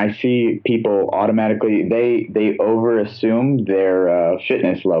 man. And I see people automatically, they over assume their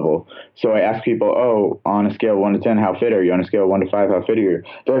fitness level. So I ask people, oh, on a scale of 1 to 10, how fit are you? On a scale of 1 to 5, how fit are you?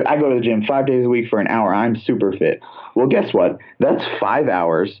 They're like, I go to the gym 5 days a week for an hour. I'm super fit. Well, guess what? That's 5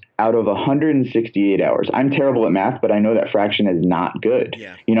 hours out of 168 hours. I'm terrible at math, but I know that fraction is not good.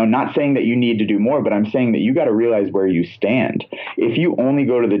 Yeah. Not saying that you need to do more, but I'm saying that you got to realize where you stand. If you only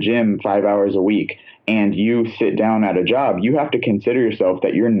go to the gym 5 hours a week and you sit down at a job, you have to consider yourself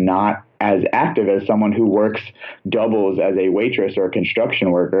that you're not as active as someone who works doubles as a waitress or a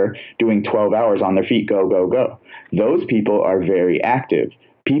construction worker doing 12 hours on their feet, go, go, go. Those people are very active.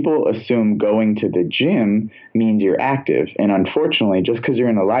 People assume going to the gym means you're active. And unfortunately, just because you're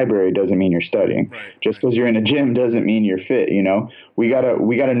in a library doesn't mean you're studying. Right. Just because you're in a gym doesn't mean you're fit. We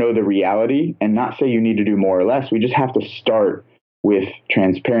gotta know the reality and not say you need to do more or less. We just have to start with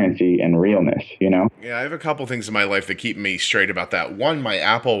transparency and realness, Yeah, I have a couple things in my life that keep me straight about that. One, my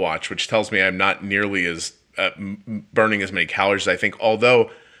Apple Watch, which tells me I'm not nearly as burning as many calories as I think,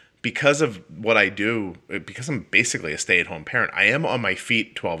 although because of what I do, because I'm basically a stay-at-home parent, I am on my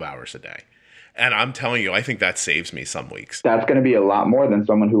feet 12 hours a day. And I'm telling you, I think that saves me some weeks. That's going to be a lot more than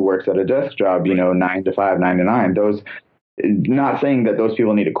someone who works at a desk job, 9 to 5, 9 to 9. Not saying that those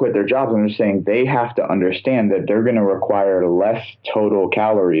people need to quit their jobs. I'm just saying they have to understand that they're going to require less total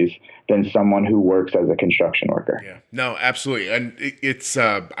calories than someone who works as a construction worker. Yeah, no, absolutely. And it's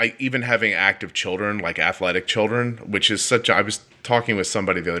even having active children, like athletic children, which is I was talking with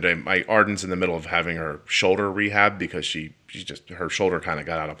somebody the other day. My Arden's in the middle of having her shoulder rehab because her shoulder kind of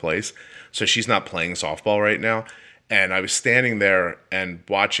got out of place. So she's not playing softball right now. And I was standing there and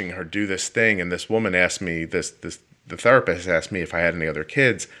watching her do this thing. And this woman asked me the therapist asked me if I had any other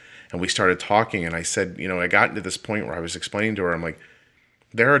kids, and we started talking, and I said, I got into this point where I was explaining to her, I'm like,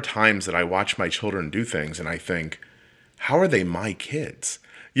 there are times that I watch my children do things, and I think, how are they my kids?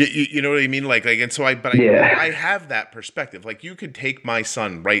 You know what I mean? I have that perspective. Like, you could take my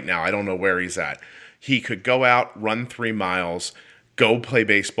son right now, I don't know where he's at. He could go out, run 3 miles, go play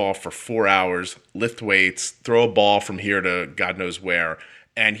baseball for 4 hours, lift weights, throw a ball from here to God knows where,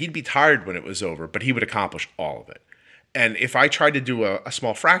 and he'd be tired when it was over, but he would accomplish all of it. And if I tried to do a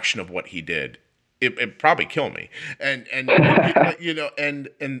small fraction of what he did, it'd probably kill me. And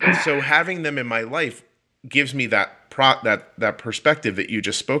so having them in my life gives me that perspective that you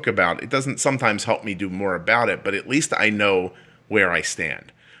just spoke about. It doesn't sometimes help me do more about it, but at least I know where I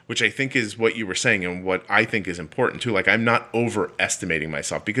stand, which I think is what you were saying and what I think is important too. Like, I'm not overestimating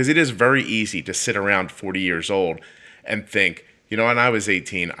myself, because it is very easy to sit around 40 years old and think, when I was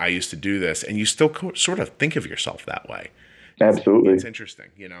 18, I used to do this, and you still sort of think of yourself that way. Absolutely. It's interesting,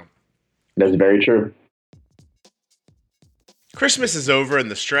 That's very true. Christmas is over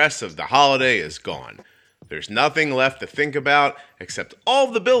and the stress of the holiday is gone. There's nothing left to think about except all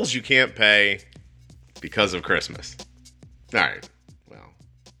the bills you can't pay because of Christmas. All right, well,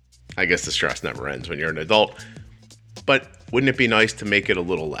 I guess the stress never ends when you're an adult, but wouldn't it be nice to make it a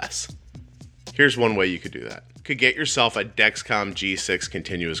little less? Here's one way you could do that. You could get yourself a Dexcom G6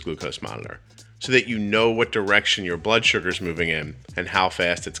 continuous glucose monitor so that you know what direction your blood sugar's moving in and how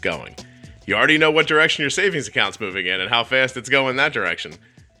fast it's going. You already know what direction your savings account's moving in and how fast it's going that direction.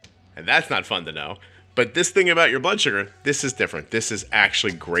 And that's not fun to know. But this thing about your blood sugar, this is different. This is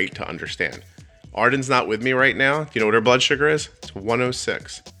actually great to understand. Arden's not with me right now. Do you know what her blood sugar is? It's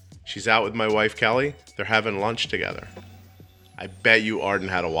 106. She's out with my wife, Kelly. They're having lunch together. I bet you Arden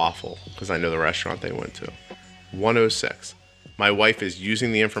had a waffle because I know the restaurant they went to. 106. My wife is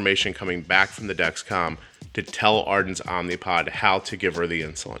using the information coming back from the Dexcom to tell Arden's Omnipod how to give her the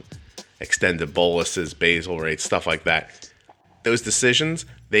insulin. Extended boluses, basal rates, stuff like that. Those decisions,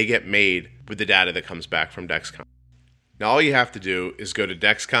 they get made with the data that comes back from Dexcom. Now all you have to do is go to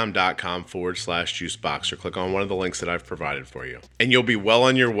dexcom.com/juicebox or click on one of the links that I've provided for you. And you'll be well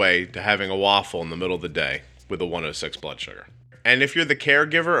on your way to having a waffle in the middle of the day with a 106 blood sugar. And if you're the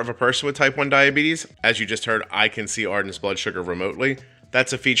caregiver of a person with type 1 diabetes, as you just heard, I can see Arden's blood sugar remotely.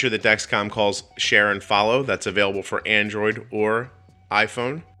 That's a feature that Dexcom calls Share and Follow. That's available for Android or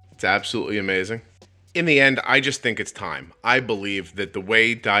iPhone. It's absolutely amazing. In the end, I just think it's time. I believe that the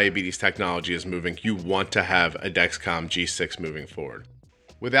way diabetes technology is moving, you want to have a Dexcom G6 moving forward.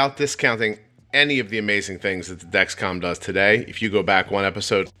 Without discounting any of the amazing things that the Dexcom does today, if you go back one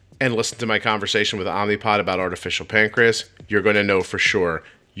episode and listen to my conversation with Omnipod about artificial pancreas, you're going to know for sure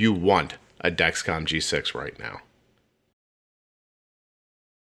you want a Dexcom G6 right now.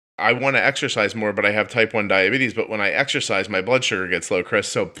 I want to exercise more, but I have type 1 diabetes. But when I exercise, my blood sugar gets low, Chris.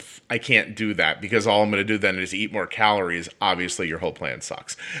 So I can't do that because all I'm going to do then is eat more calories. Obviously, your whole plan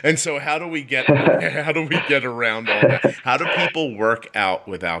sucks. And so how do we get around all that? How do people work out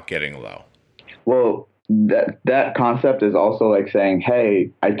without getting low? Well, that concept is also like saying,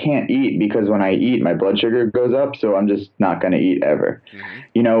 hey, I can't eat because when I eat, my blood sugar goes up. So I'm just not going to eat ever.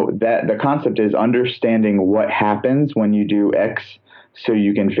 Mm-hmm. That the concept is understanding what happens when you do X, so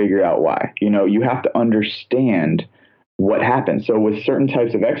you can figure out why. You have to understand what happens. So with certain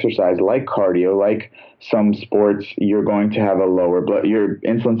types of exercise, like cardio, like some sports, you're going to have a lower your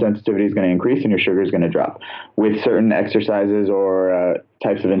insulin sensitivity is going to increase and your sugar is going to drop. With certain exercises or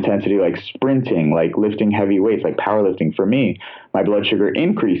types of intensity, like sprinting, like lifting heavy weights, like powerlifting, for me, my blood sugar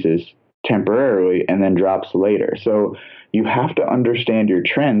increases temporarily and then drops later. So you have to understand your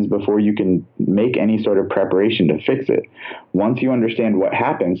trends before you can make any sort of preparation to fix it. Once you understand what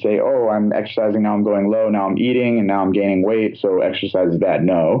happens, say, oh, I'm exercising, now I'm going low, now I'm eating, and now I'm gaining weight, so exercise is bad.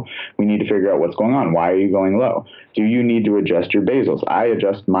 No, we need to figure out what's going on. Why are you going low? Do you need to adjust your basals? I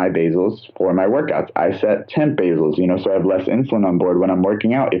adjust my basals for my workouts. I set temp basals, so I have less insulin on board when I'm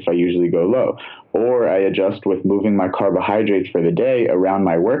working out if I usually go low. Or I adjust with moving my carbohydrates for the day around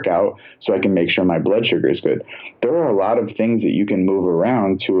my workout so I can make sure my blood sugar is good. There are a lot of things that you can move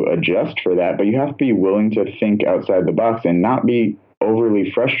around to adjust for that, but you have to be willing to think outside the box and not be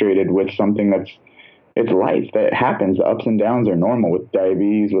overly frustrated with something it's life. That happens. The ups and downs are normal with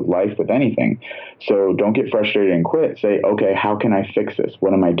diabetes, with life, with anything. So don't get frustrated and quit. Say, okay, how can I fix this?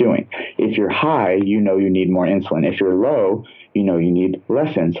 What am I doing? If you're high, you need more insulin. If you're low, you need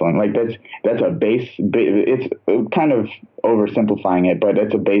less insulin. Like that's a base. It's kind of oversimplifying it, but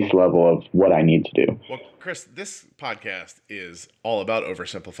it's a base level of what I need to do. Well, Chris, this podcast is all about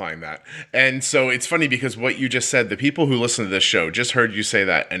oversimplifying that. And so it's funny because what you just said, the people who listen to this show just heard you say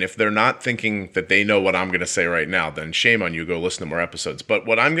that. And if they're not thinking that they know what I'm going to say right now, then shame on you, go listen to more episodes. But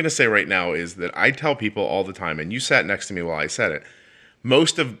what I'm going to say right now is that I tell people all the time, and you sat next to me while I said it,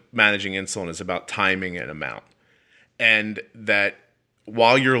 most of managing insulin is about timing and amount. And that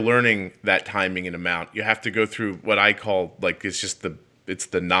while you're learning that timing and amount, you have to go through what I call, like, it's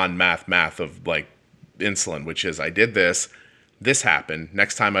the non-math of like insulin, which is I did this happened,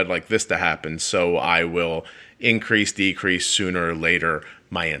 next time I'd like this to happen, so I will increase, decrease, sooner or later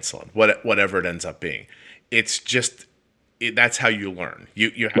my insulin, whatever it ends up being. It's just, that's how you learn.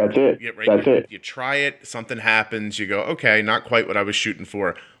 You have that's it. Right? That's it. You try it, something happens, you go, okay, not quite what I was shooting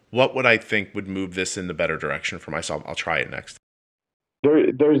for. What would I think would move this in the better direction for myself? I'll try it next.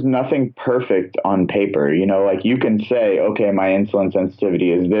 There's nothing perfect on paper. Like you can say, okay, my insulin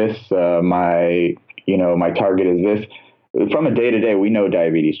sensitivity is this, my target is this. From a day-to-day, we know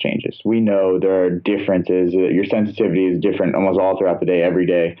diabetes changes. We know there are differences. Your sensitivity is different almost all throughout the day, every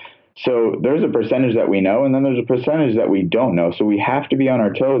day. So there's a percentage that we know, and then there's a percentage that we don't know. So we have to be on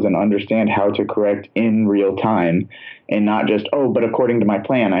our toes and understand how to correct in real time and not just, but according to my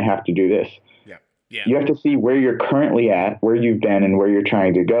plan, I have to do this. Yeah. You have to see where you're currently at, where you've been, and where you're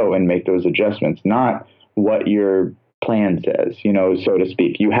trying to go and make those adjustments, not what your plan says, so to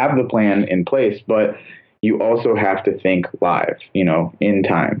speak. You have the plan in place, but you also have to think live, in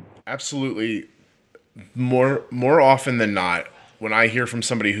time. Absolutely. More often than not, when I hear from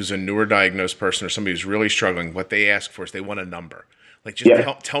somebody who's a newer diagnosed person or somebody who's really struggling, what they ask for is they want a number. Like,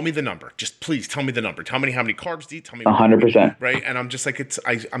 just tell me the number. Just please tell me the number. Tell me how many carbs do you eat. Tell me 100%. Right? And I'm just like,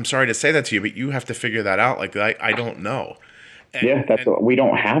 I'm sorry to say that to you, but you have to figure that out. Like, I don't know. We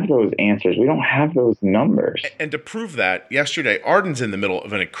don't have those answers. We don't have those numbers. And to prove that, yesterday, Arden's in the middle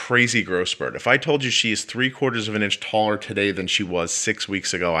of a crazy growth spurt. If I told you she is 3/4 of an inch taller today than she was 6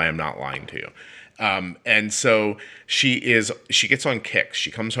 weeks ago, I am not lying to you. And so she gets on kicks.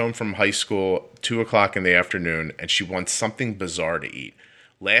 She comes home from high school, 2:00 in the afternoon, and she wants something bizarre to eat.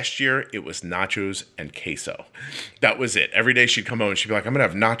 Last year, it was nachos and queso. That was it. Every day she'd come home and she'd be like, I'm going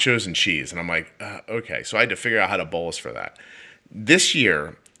to have nachos and cheese. And I'm like, okay. So I had to figure out how to bolus for that. This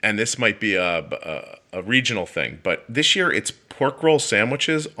year, and this might be a regional thing, but this year it's pork roll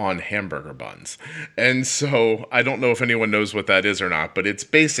sandwiches on hamburger buns. And so I don't know if anyone knows what that is or not, but it's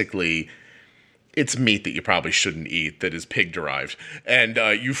basically it's meat that you probably shouldn't eat that is pig derived, and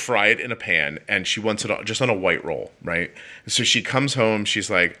you fry it in a pan, and she wants it just on a white roll, right? So she comes home, she's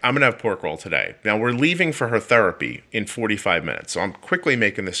like, I'm gonna have pork roll today. Now we're leaving for her therapy in 45 minutes, so I'm quickly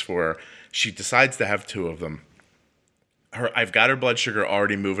making this for her. She decides to have 2 of them. I've got her blood sugar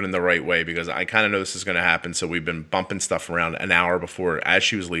already moving in the right way because I kind of know this is going to happen. So we've been bumping stuff around an hour before as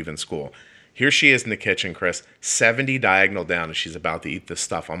she was leaving school. Here she is in the kitchen, Chris, 70 diagonal down, and she's about to eat this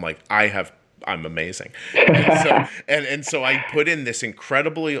stuff. I'm like, I'm amazing. And so I put in this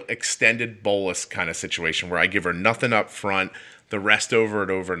incredibly extended bolus kind of situation where I give her nothing up front, the rest over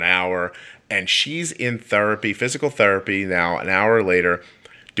an hour, and she's in therapy, physical therapy now, an hour later,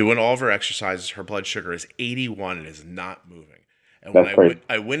 doing all of her exercises. Her blood sugar is 81 and is not moving. And when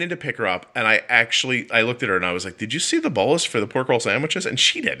I went in to pick her up, and I looked at her and I was like, did you see the bolus for the pork roll sandwiches? And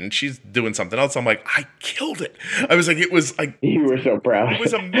she didn't. She's doing something else. I'm like, I killed it. I was like, it was like, you were so proud. It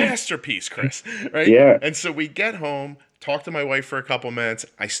was a masterpiece, Chris. Right? Yeah. And so we get home, talk to my wife for a couple minutes.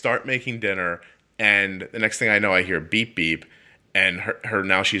 I start making dinner. And the next thing I know, I hear beep, beep. And her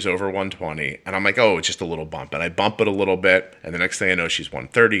now she's over 120. And I'm like, oh, it's just a little bump. And I bump it a little bit. And the next thing I know, she's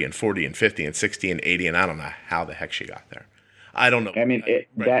 130 and 40 and 50 and 60 and 80. And I don't know how the heck she got there. I don't know. I mean,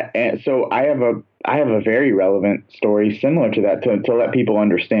 so I have a very relevant story similar to that to let people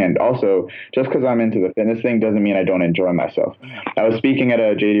understand. Also, just because I'm into the fitness thing doesn't mean I don't enjoy myself. I was speaking at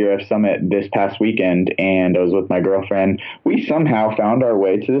a JDRF summit this past weekend, and I was with my girlfriend. We somehow found our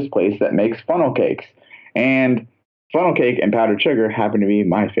way to this place that makes funnel cakes. And funnel cake and powdered sugar happen to be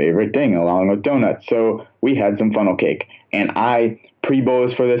my favorite thing, along with donuts. So we had some funnel cake, and I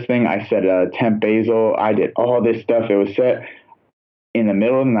pre-bolus for this thing. I set a temp basil. I did all this stuff. It was set. In the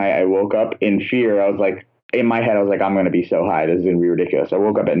middle of the night, I woke up in fear. I was like, in my head, I was like, I'm going to be so high. This is going to be ridiculous. I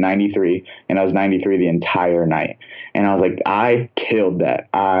woke up at 93, and I was 93 the entire night. And I was like, I killed that.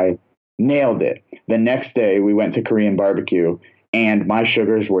 I nailed it. The next day, we went to Korean barbecue, and my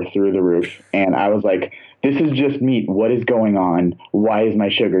sugars were through the roof. And I was like, this is just meat. What is going on? Why is my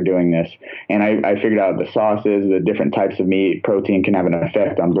sugar doing this? And I figured out the sauces, the different types of meat, protein can have an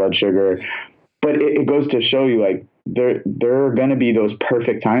effect on blood sugar. But it goes to show you, like, there are going to be those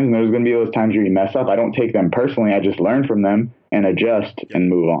perfect times, and there's going to be those times where you mess up. I don't take them personally. I just learn from them and adjust and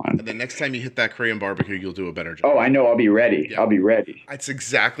move on. And the next time you hit that Korean barbecue, you'll do a better job. Oh, I know. I'll be ready. Yeah. I'll be ready. That's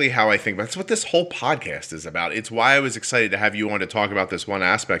exactly how I think. That's what this whole podcast is about. It's why I was excited to have you on to talk about this one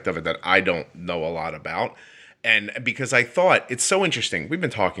aspect of it that I don't know a lot about. And because I thought it's so interesting. We've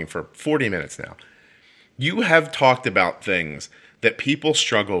been talking for 40 minutes now. You have talked about things that people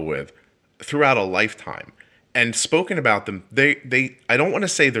struggle with throughout a lifetime and spoken about them. They I don't want to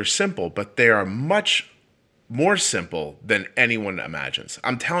say they're simple, but they are much more simple than anyone imagines.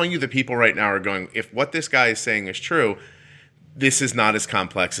 I'm telling you, the people right now are going, if what this guy is saying is true, this is not as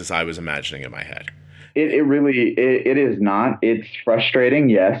complex as I was imagining in my head. It really is not. It's frustrating,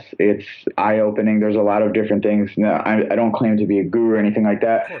 yes. It's eye-opening. There's a lot of different things. No, I don't claim to be a guru or anything like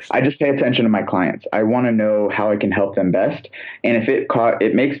that. I just pay attention to my clients. I want to know how I can help them best. And if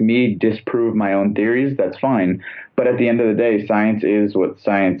it makes me disprove my own theories, that's fine. But at the end of the day, science is what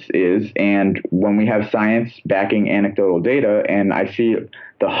science is. And when we have science backing anecdotal data, and I see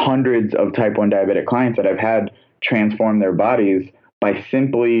the hundreds of type 1 diabetic clients that I've had transform their bodies by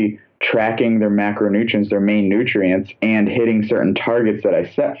simply tracking their macronutrients, their main nutrients, and hitting certain targets that I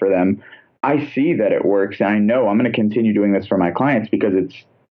set for them, I see that it works. And I know I'm going to continue doing this for my clients because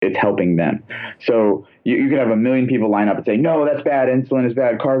it's helping them. So you can have a million people line up and say, no, that's bad. Insulin is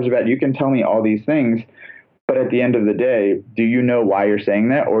bad. Carbs are bad. You can tell me all these things. But at the end of the day, do you know why you're saying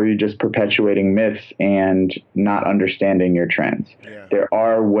that? Or are you just perpetuating myths and not understanding your trends? Yeah. There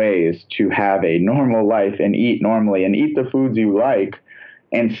are ways to have a normal life and eat normally and eat the foods you like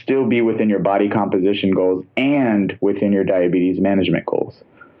and still be within your body composition goals and within your diabetes management goals.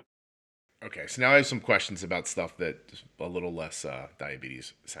 Okay, so now I have some questions about stuff that's a little less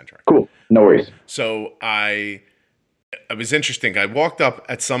diabetes centric. Cool, no worries. So it was interesting. I walked up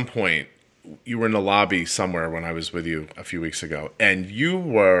at some point. You were in the lobby somewhere when I was with you a few weeks ago, and you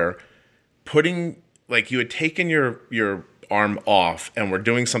were you had taken your arm off and were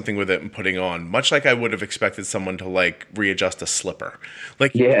doing something with it and putting on, much like I would have expected someone to readjust a slipper.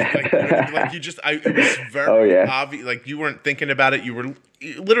 It was very obvious. Like you weren't thinking about it. You were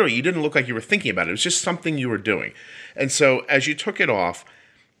literally, you didn't look like you were thinking about it. It was just something you were doing. And so as you took it off,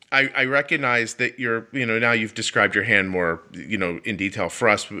 I recognize that now you've described your hand more, in detail for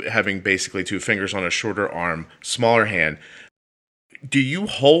us, having basically 2 fingers on a shorter arm, smaller hand. Do you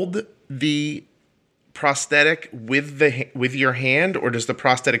hold the prosthetic with your hand, or does the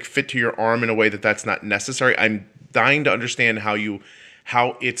prosthetic fit to your arm in a way that's not necessary? I'm dying to understand how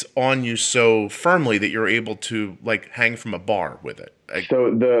how it's on you so firmly that you're able to like hang from a bar with it.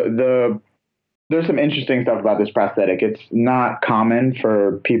 So there's some interesting stuff about this prosthetic. It's not common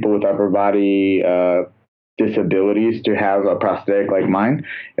for people with upper body disabilities to have a prosthetic like mine.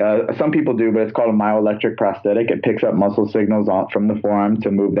 Some people do, but it's called a myoelectric prosthetic. It picks up muscle signals from the forearm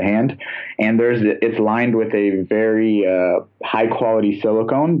to move the hand. And it's lined with a very high quality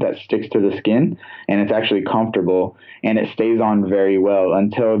silicone that sticks to the skin, and it's actually comfortable, and it stays on very well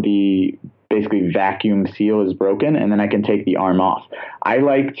until the basically vacuum seal is broken, and then I can take the arm off. I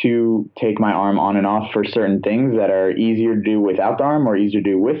like to take my arm on and off for certain things that are easier to do without the arm or easier to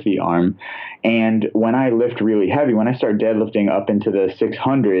do with the arm. And when I lift really heavy, when I start deadlifting up into the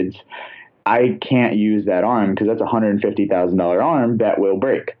 600s, I can't use that arm because that's a $150,000 arm that will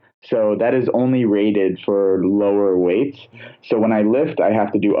break. So that is only rated for lower weights. So when I lift, I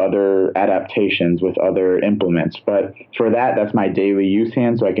have to do other adaptations with other implements. But for that, that's my daily use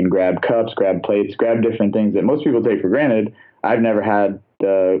hand. So I can grab cups, grab plates, grab different things that most people take for granted. I've never had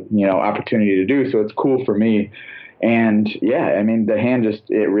the opportunity to do. So it's cool for me. And yeah, I mean, the hand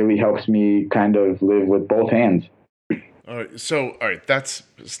it really helps me kind of live with both hands. All right. That's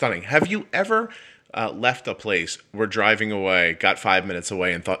stunning. Have you ever left a place, we're driving away, got 5 minutes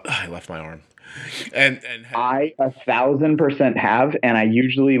away, and thought, I left my arm? And I 1,000% have, and I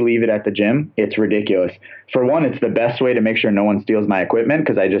usually leave it at the gym. It's ridiculous. For one, it's the best way to make sure no one steals my equipment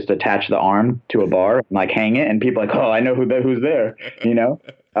because I just attach the arm to a bar and like hang it, and people are like, oh, I know who's there,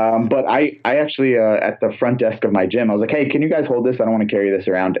 But I actually at the front desk of my gym, I was like, hey, can you guys hold this? I don't want to carry this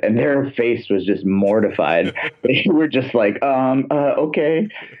around. And their face was just mortified. They were just like, okay.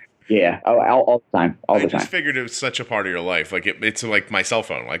 Yeah, all the time. I just figured it was such a part of your life. Like it's like my cell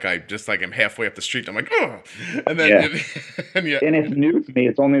phone. Like I'm halfway up the street. I'm like, oh, and then and it's new to me.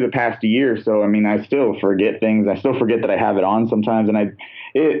 It's only the past year, so I mean, I still forget things. I still forget that I have it on sometimes, and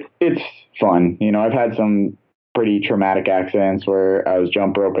it's fun. I've had some pretty traumatic accidents where I was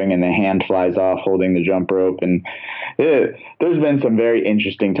jump roping and the hand flies off holding the jump rope, and there's been some very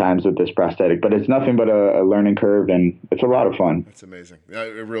interesting times with this prosthetic, but it's nothing but a learning curve, and it's a lot of fun. That's amazing.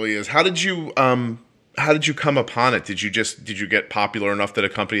 It really is. How did you come upon it? Did you get popular enough that a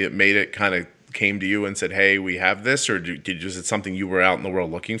company that made it kind of came to you and said, hey, we have this, or is it something you were out in the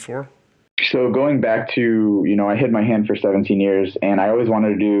world looking for? So going back to, I hid my hand for 17 years, and I always wanted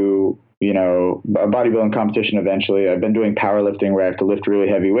to do a bodybuilding competition eventually. I've been doing powerlifting where I have to lift really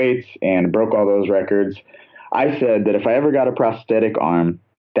heavy weights and broke all those records. I said that if I ever got a prosthetic arm,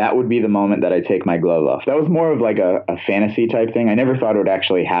 that would be the moment that I take my glove off. That was more of like a fantasy type thing. I never thought it would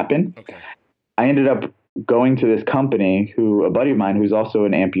actually happen. Okay. I ended up going to this company a buddy of mine who's also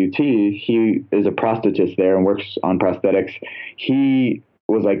an amputee, he is a prosthetist there and works on prosthetics. He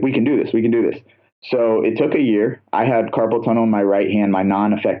was like, we can do this. So it took a year. I had carpal tunnel in my right hand, my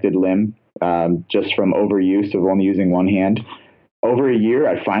non-affected limb, just from overuse of only using one hand. Over a year,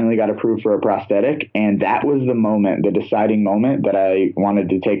 I finally got approved for a prosthetic, and that was the deciding moment that I wanted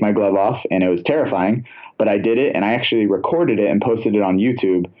to take my glove off, and it was terrifying, but I did it, and I actually recorded it and posted it on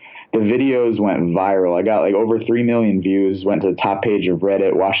YouTube. The videos went viral. I got like over 3 million views, went to the top page of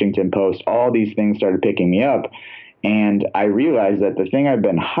Reddit, Washington Post. All these things started picking me up. And I realized that the thing I've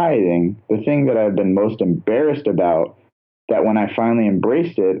been hiding, the thing that I've been most embarrassed about, that when I finally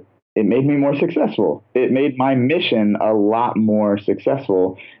embraced it, it made me more successful. It made my mission a lot more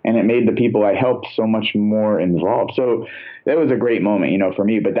successful, and it made the people I helped so much more involved. So that was a great moment, for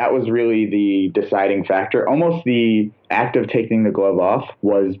me. But that was really the deciding factor. Almost the act of taking the glove off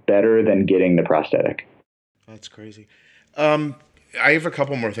was better than getting the prosthetic. That's crazy. I have a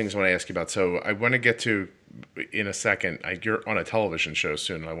couple more things I want to ask you about. So I want to get to, in a second, you're on a television show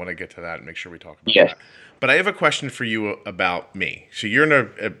soon, and I want to get to that and make sure we talk about that. But I have a question for you about me. So you're in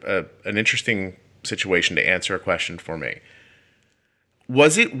an interesting situation to answer a question for me.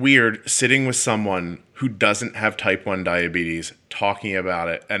 Was it weird sitting with someone who doesn't have type 1 diabetes talking about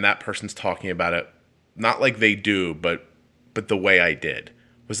it, and that person's talking about it not like they do, but the way I did?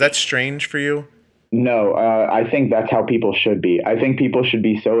 Was that strange for you? No, I think that's how people should be. I think people should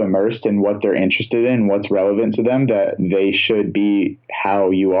be so immersed in what they're interested in, what's relevant to them, that they should be how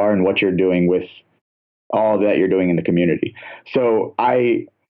you are and what you're doing with all that you're doing in the community. So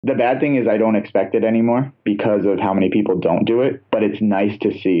the bad thing is I don't expect it anymore because of how many people don't do it, but it's nice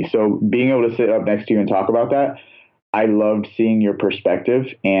to see. So being able to sit up next to you and talk about that, I loved seeing your perspective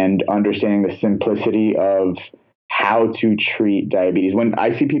and understanding the simplicity of how to treat diabetes. When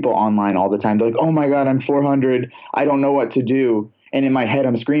I see people online all the time, they're like, oh my God, I'm 400. I don't know what to do. And in my head,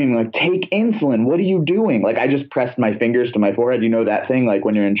 I'm screaming like, take insulin. What are you doing? Like I just pressed my fingers to my forehead. You know that thing, like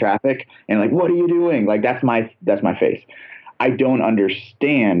when you're in traffic and like, what are you doing? Like that's my face. I don't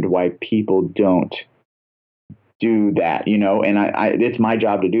understand why people don't do that, you know, and I it's my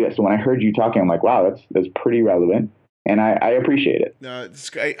job to do that. So when I heard you talking, I'm like, wow, that's pretty relevant. And I appreciate it.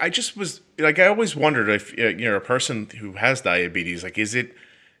 I just was like, I always wondered if, a person who has diabetes, like, is it,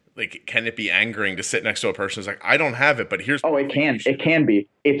 like, can it be angering to sit next to a person who's like, I don't have it, but here's. Oh, it can. It can be.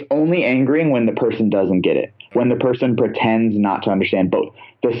 It's only angering when the person doesn't get it, when the person pretends not to understand both.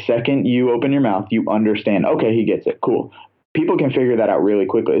 The second you open your mouth, you understand, okay, he gets it. Cool. People can figure that out really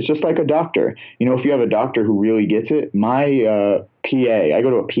quickly. It's just like a doctor. You know, if you have a doctor who really gets it, my PA, I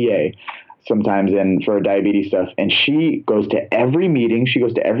go to a PA sometimes and for diabetes stuff, and she goes to every meeting, she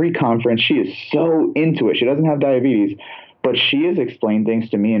goes to every conference. She is so into it. She doesn't have diabetes, but she has explained things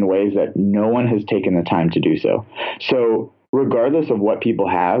to me in ways that no one has taken the time to do so. So regardless of what people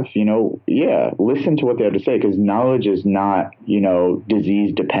have, listen to what they have to say, because knowledge is not,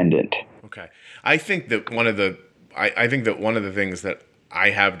 disease dependent. Okay. I think that one of the things that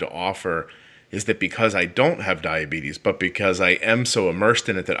I have to offer is that because I don't have diabetes, but because I am so immersed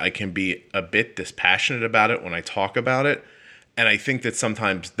in it that I can be a bit dispassionate about it when I talk about it. And I think that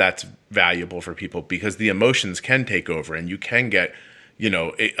sometimes that's valuable for people because the emotions can take over and you can get,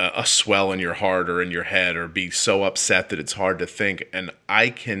 a swell in your heart or in your head or be so upset that it's hard to think. And I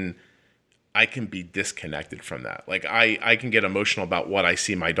can be disconnected from that. Like I can get emotional about what I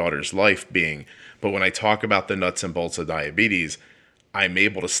see my daughter's life being, but when I talk about the nuts and bolts of diabetes, I'm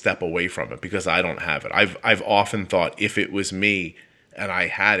able to step away from it because I don't have it. I've often thought if it was me and I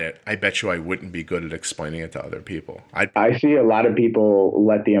had it, I bet you I wouldn't be good at explaining it to other people. I see a lot of people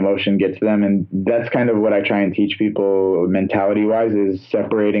let the emotion get to them, and that's kind of what I try and teach people mentality-wise is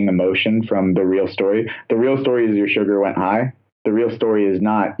separating emotion from the real story. The real story is your sugar went high. The real story is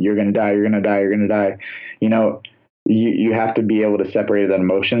not you're going to die, you're going to die, you're going to die. You have to be able to separate that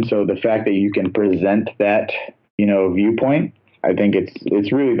emotion. So the fact that you can present that, viewpoint, I think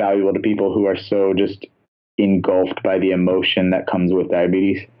it's really valuable to people who are so just engulfed by the emotion that comes with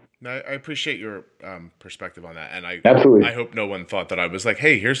diabetes. I appreciate your perspective on that, and Absolutely. I hope no one thought that I was like,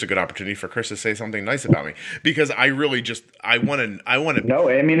 "Hey, here's a good opportunity for Chris to say something nice about me," because I really just I want to. No,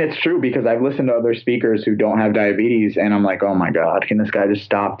 I mean it's true because I've listened to other speakers who don't have diabetes, and I'm like, oh my god, can this guy just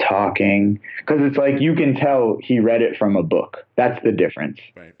stop talking? Because it's like you can tell he read it from a book. That's the difference.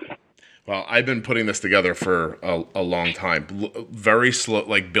 Right. Well, I've been putting this together for a long time, very slow,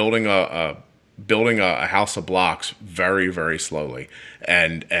 like building a house of blocks very, very slowly,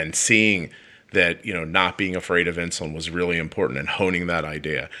 and seeing that not being afraid of insulin was really important and honing that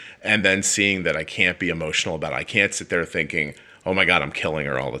idea, and then seeing that I can't be emotional about it. I can't sit there thinking, oh my god, I'm killing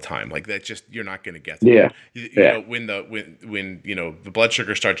her all the time. Like that, just you're not going to get to yeah. it. When the blood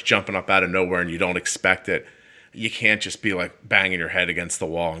sugar starts jumping up out of nowhere and you don't expect it. You can't just be like banging your head against the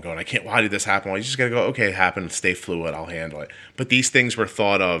wall and going, I can't, why did this happen? Well, you just got to go, okay, it happened, stay fluid, I'll handle it. But these things were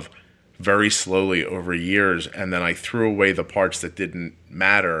thought of very slowly over years, and then I threw away the parts that didn't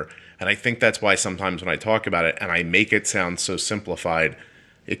matter. And I think that's why sometimes when I talk about it and I make it sound so simplified,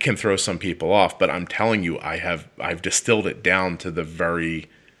 it can throw some people off. But I'm telling you, I've distilled it down to the very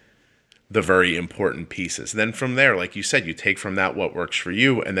important pieces. Then from there, like you said, you take from that what works for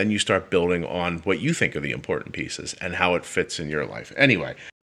you, and then you start building on what you think are the important pieces and how it fits in your life. Anyway.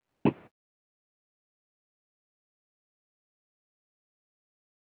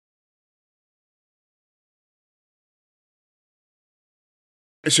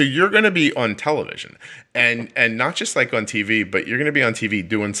 So you're going to be on television and not just like on TV, but you're going to be on TV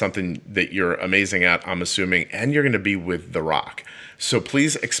doing something that you're amazing at, I'm assuming, and you're going to be with The Rock. So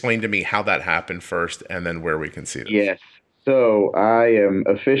please explain to me how that happened first and then where we can see this. Yes. So I am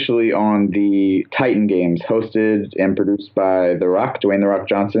officially on the Titan Games, hosted and produced by The Rock, Dwayne The Rock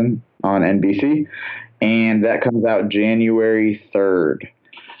Johnson on NBC. And that comes out January 3rd.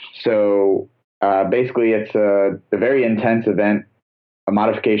 So basically it's a very intense event, a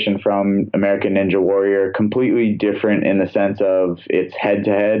modification from American Ninja Warrior, completely different in the sense of it's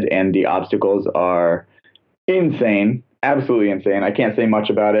head-to-head and the obstacles are insane, absolutely insane. I can't say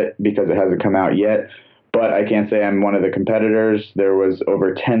much about it because it hasn't come out yet, but I can say I'm one of the competitors. There was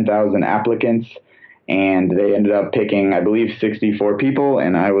over 10,000 applicants, and they ended up picking, I believe, 64 people,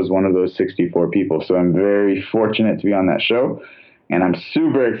 and I was one of those 64 people. So I'm very fortunate to be on that show, and I'm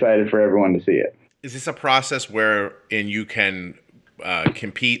super excited for everyone to see it. Is this a process wherein you can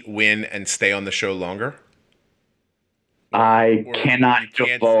compete, win, and stay on the show longer? I cannot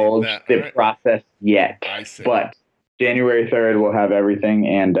divulge the process yet, but January 3rd we'll have everything,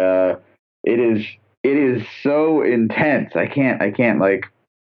 and it is so intense. I can't like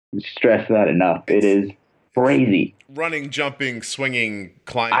stress that enough. It is crazy. Running, jumping, swinging,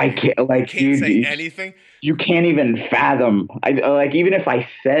 climbing. I can't, like, you can't say anything. You can't even fathom. Like, even if I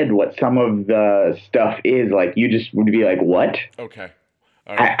said what some of the stuff is, like, you just would be like, what? Okay.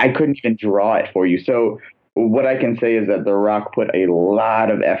 All right. I couldn't even draw it for you. So what I can say is that The Rock put a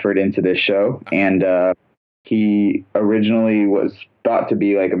lot of effort into this show, and he originally was thought to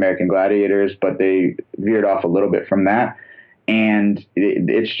be like American Gladiators, but they veered off a little bit from that, and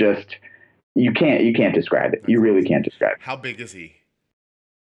it's just you can't describe it. You really can't describe it. How big is he?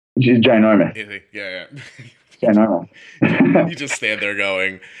 She's ginormous. Yeah. Ginormous. You just stand there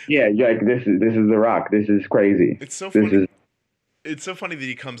going, yeah, you're like, this is The Rock. This is crazy. It's so funny. It's so funny that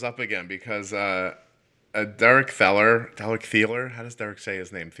he comes up again because Derek Thieler. How does Derek say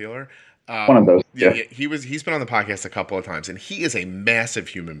his name? Thieler. One of those. Yeah. He's been on the podcast a couple of times, and he is a massive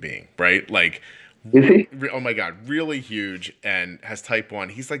human being, right? Like, is he? Oh my God, really huge, and has type 1.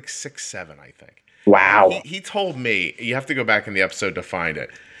 He's like 6'7", I think. Wow. He told me, you have to go back in the episode to find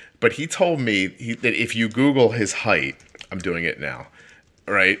it, but he told me that if you Google his height, I'm doing it now,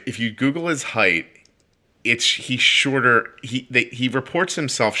 right? If you Google his height, he's shorter. He reports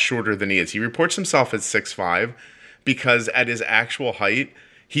himself shorter than he is. He reports himself as 6'5", because at his actual height,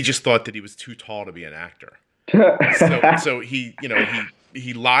 he just thought that he was too tall to be an actor. so he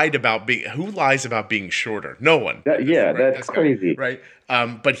lied about being. Who lies about being shorter? No one. That's crazy, right?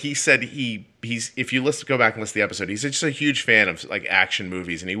 But he said he's. If you go back and listen to the episode, he's just a huge fan of like action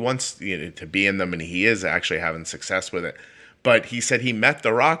movies, and he wants to be in them, and he is actually having success with it. But he said he met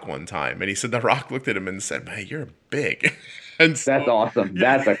The Rock one time, and he said The Rock looked at him and said, "Man, you're big." And so, that's awesome.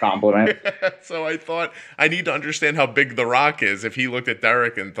 That's a compliment. So I thought, I need to understand how big The Rock is. If he looked at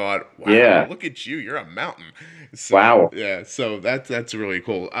Derek and thought, "Wow, look at you, you're a mountain." So, wow. Yeah. So that's really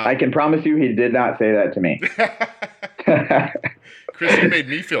cool. I can promise you, he did not say that to me. Chris, you made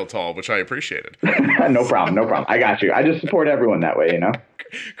me feel tall, which I appreciated. No problem. I got you. I just support everyone that way,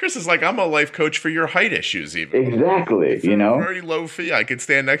 Chris is like, I'm a life coach for your height issues, even. Exactly, For a very low fee, I could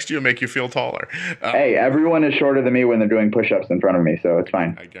stand next to you and make you feel taller. Hey, everyone is shorter than me when they're doing push-ups in front of me, so it's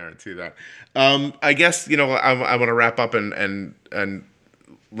fine. I guarantee that. I guess, I want to wrap up and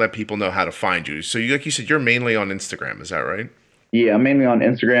let people know how to find you. So, like you said, you're mainly on Instagram, is that right? Yeah, I'm mainly on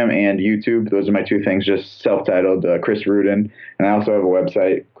Instagram and YouTube. Those are my two things, just self-titled Chris Ruden. And I also have a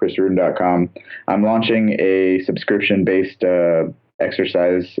website, chrisruden.com. I'm launching a subscription-based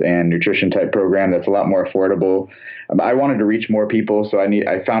exercise and nutrition type program that's a lot more affordable. I wanted to reach more people, so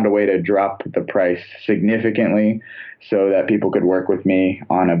I found a way to drop the price significantly so that people could work with me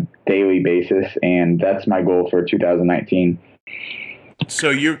on a daily basis, and that's my goal for 2019.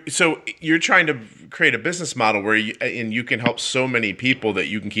 So you're trying to create a business model where you can help so many people that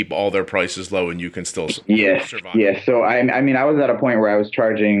you can keep all their prices low and you can still survive. Yes. So I was at a point where I was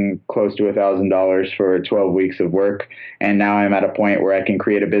charging close to $1,000 for 12 weeks of work, and now I'm at a point where I can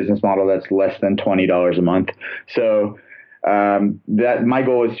create a business model that's less than $20 a month. So that my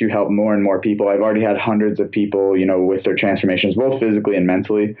goal is to help more and more people. I've already had hundreds of people, with their transformations, both physically and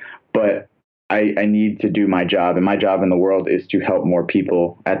mentally, but I need to do my job, and my job in the world is to help more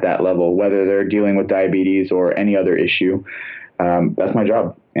people at that level, whether they're dealing with diabetes or any other issue. That's my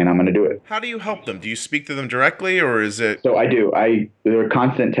job, and I'm going to do it. How do you help them? Do you speak to them directly, or is it? So I do. They're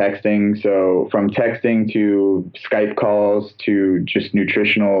constant texting. So from texting to Skype calls to just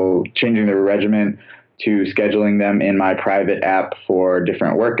changing their regimen to scheduling them in my private app for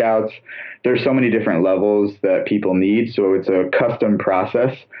different workouts. There's so many different levels that people need. So it's a custom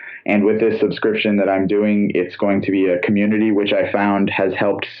process. And with this subscription that I'm doing, it's going to be a community, which I found has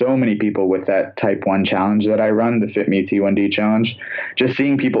helped so many people with that type 1 challenge that I run, the Fit Me T1D challenge. Just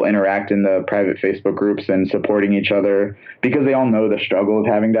seeing people interact in the private Facebook groups and supporting each other because they all know the struggle of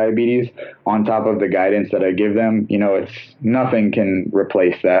having diabetes on top of the guidance that I give them. It's nothing can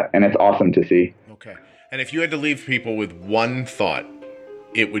replace that. And it's awesome to see. Okay. And if you had to leave people with one thought,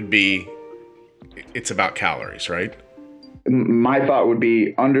 it would be, it's about calories, right? My thought would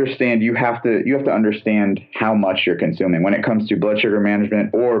be you have to understand how much you're consuming. When it comes to blood sugar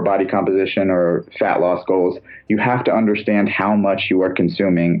management or body composition or fat loss goals, you have to understand how much you are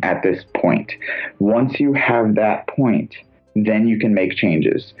consuming at this point. Once you have that point, then you can make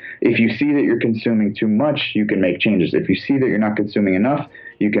changes. If you see that you're consuming too much, you can make changes. If you see that you're not consuming enough,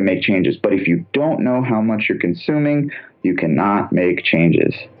 you can make changes. But if you don't know how much you're consuming, you cannot make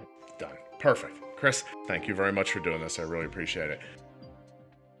changes. Done. Perfect. Chris, thank you very much for doing this. I really appreciate it.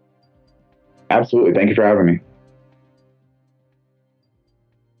 Absolutely. Thank you for having me.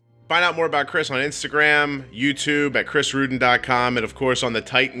 Find out more about Chris on Instagram, YouTube, at chrisruden.com, and of course on the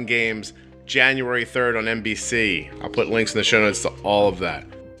Titan Games, January 3rd on NBC. I'll put links in the show notes to all of that.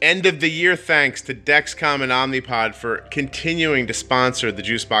 End of the year thanks to Dexcom and Omnipod for continuing to sponsor the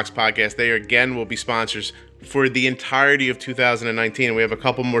Juicebox podcast. They again will be sponsors for the entirety of 2019. And we have a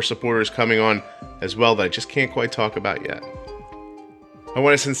couple more supporters coming on as well that I just can't quite talk about yet. I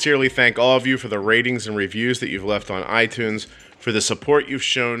want to sincerely thank all of you for the ratings and reviews that you've left on iTunes, for the support you've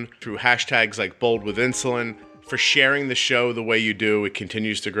shown through hashtags like Bold with Insulin, for sharing the show the way you do. It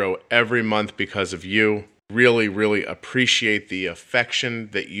continues to grow every month because of you. Really, really appreciate the affection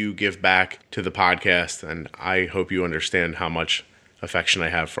that you give back to the podcast, and I hope you understand how much affection I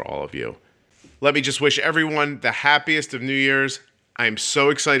have for all of you. Let me just wish everyone the happiest of New Year's. I'm so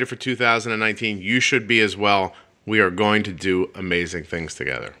excited for 2019. You should be as well. We are going to do amazing things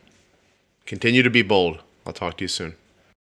together. Continue to be bold. I'll talk to you soon.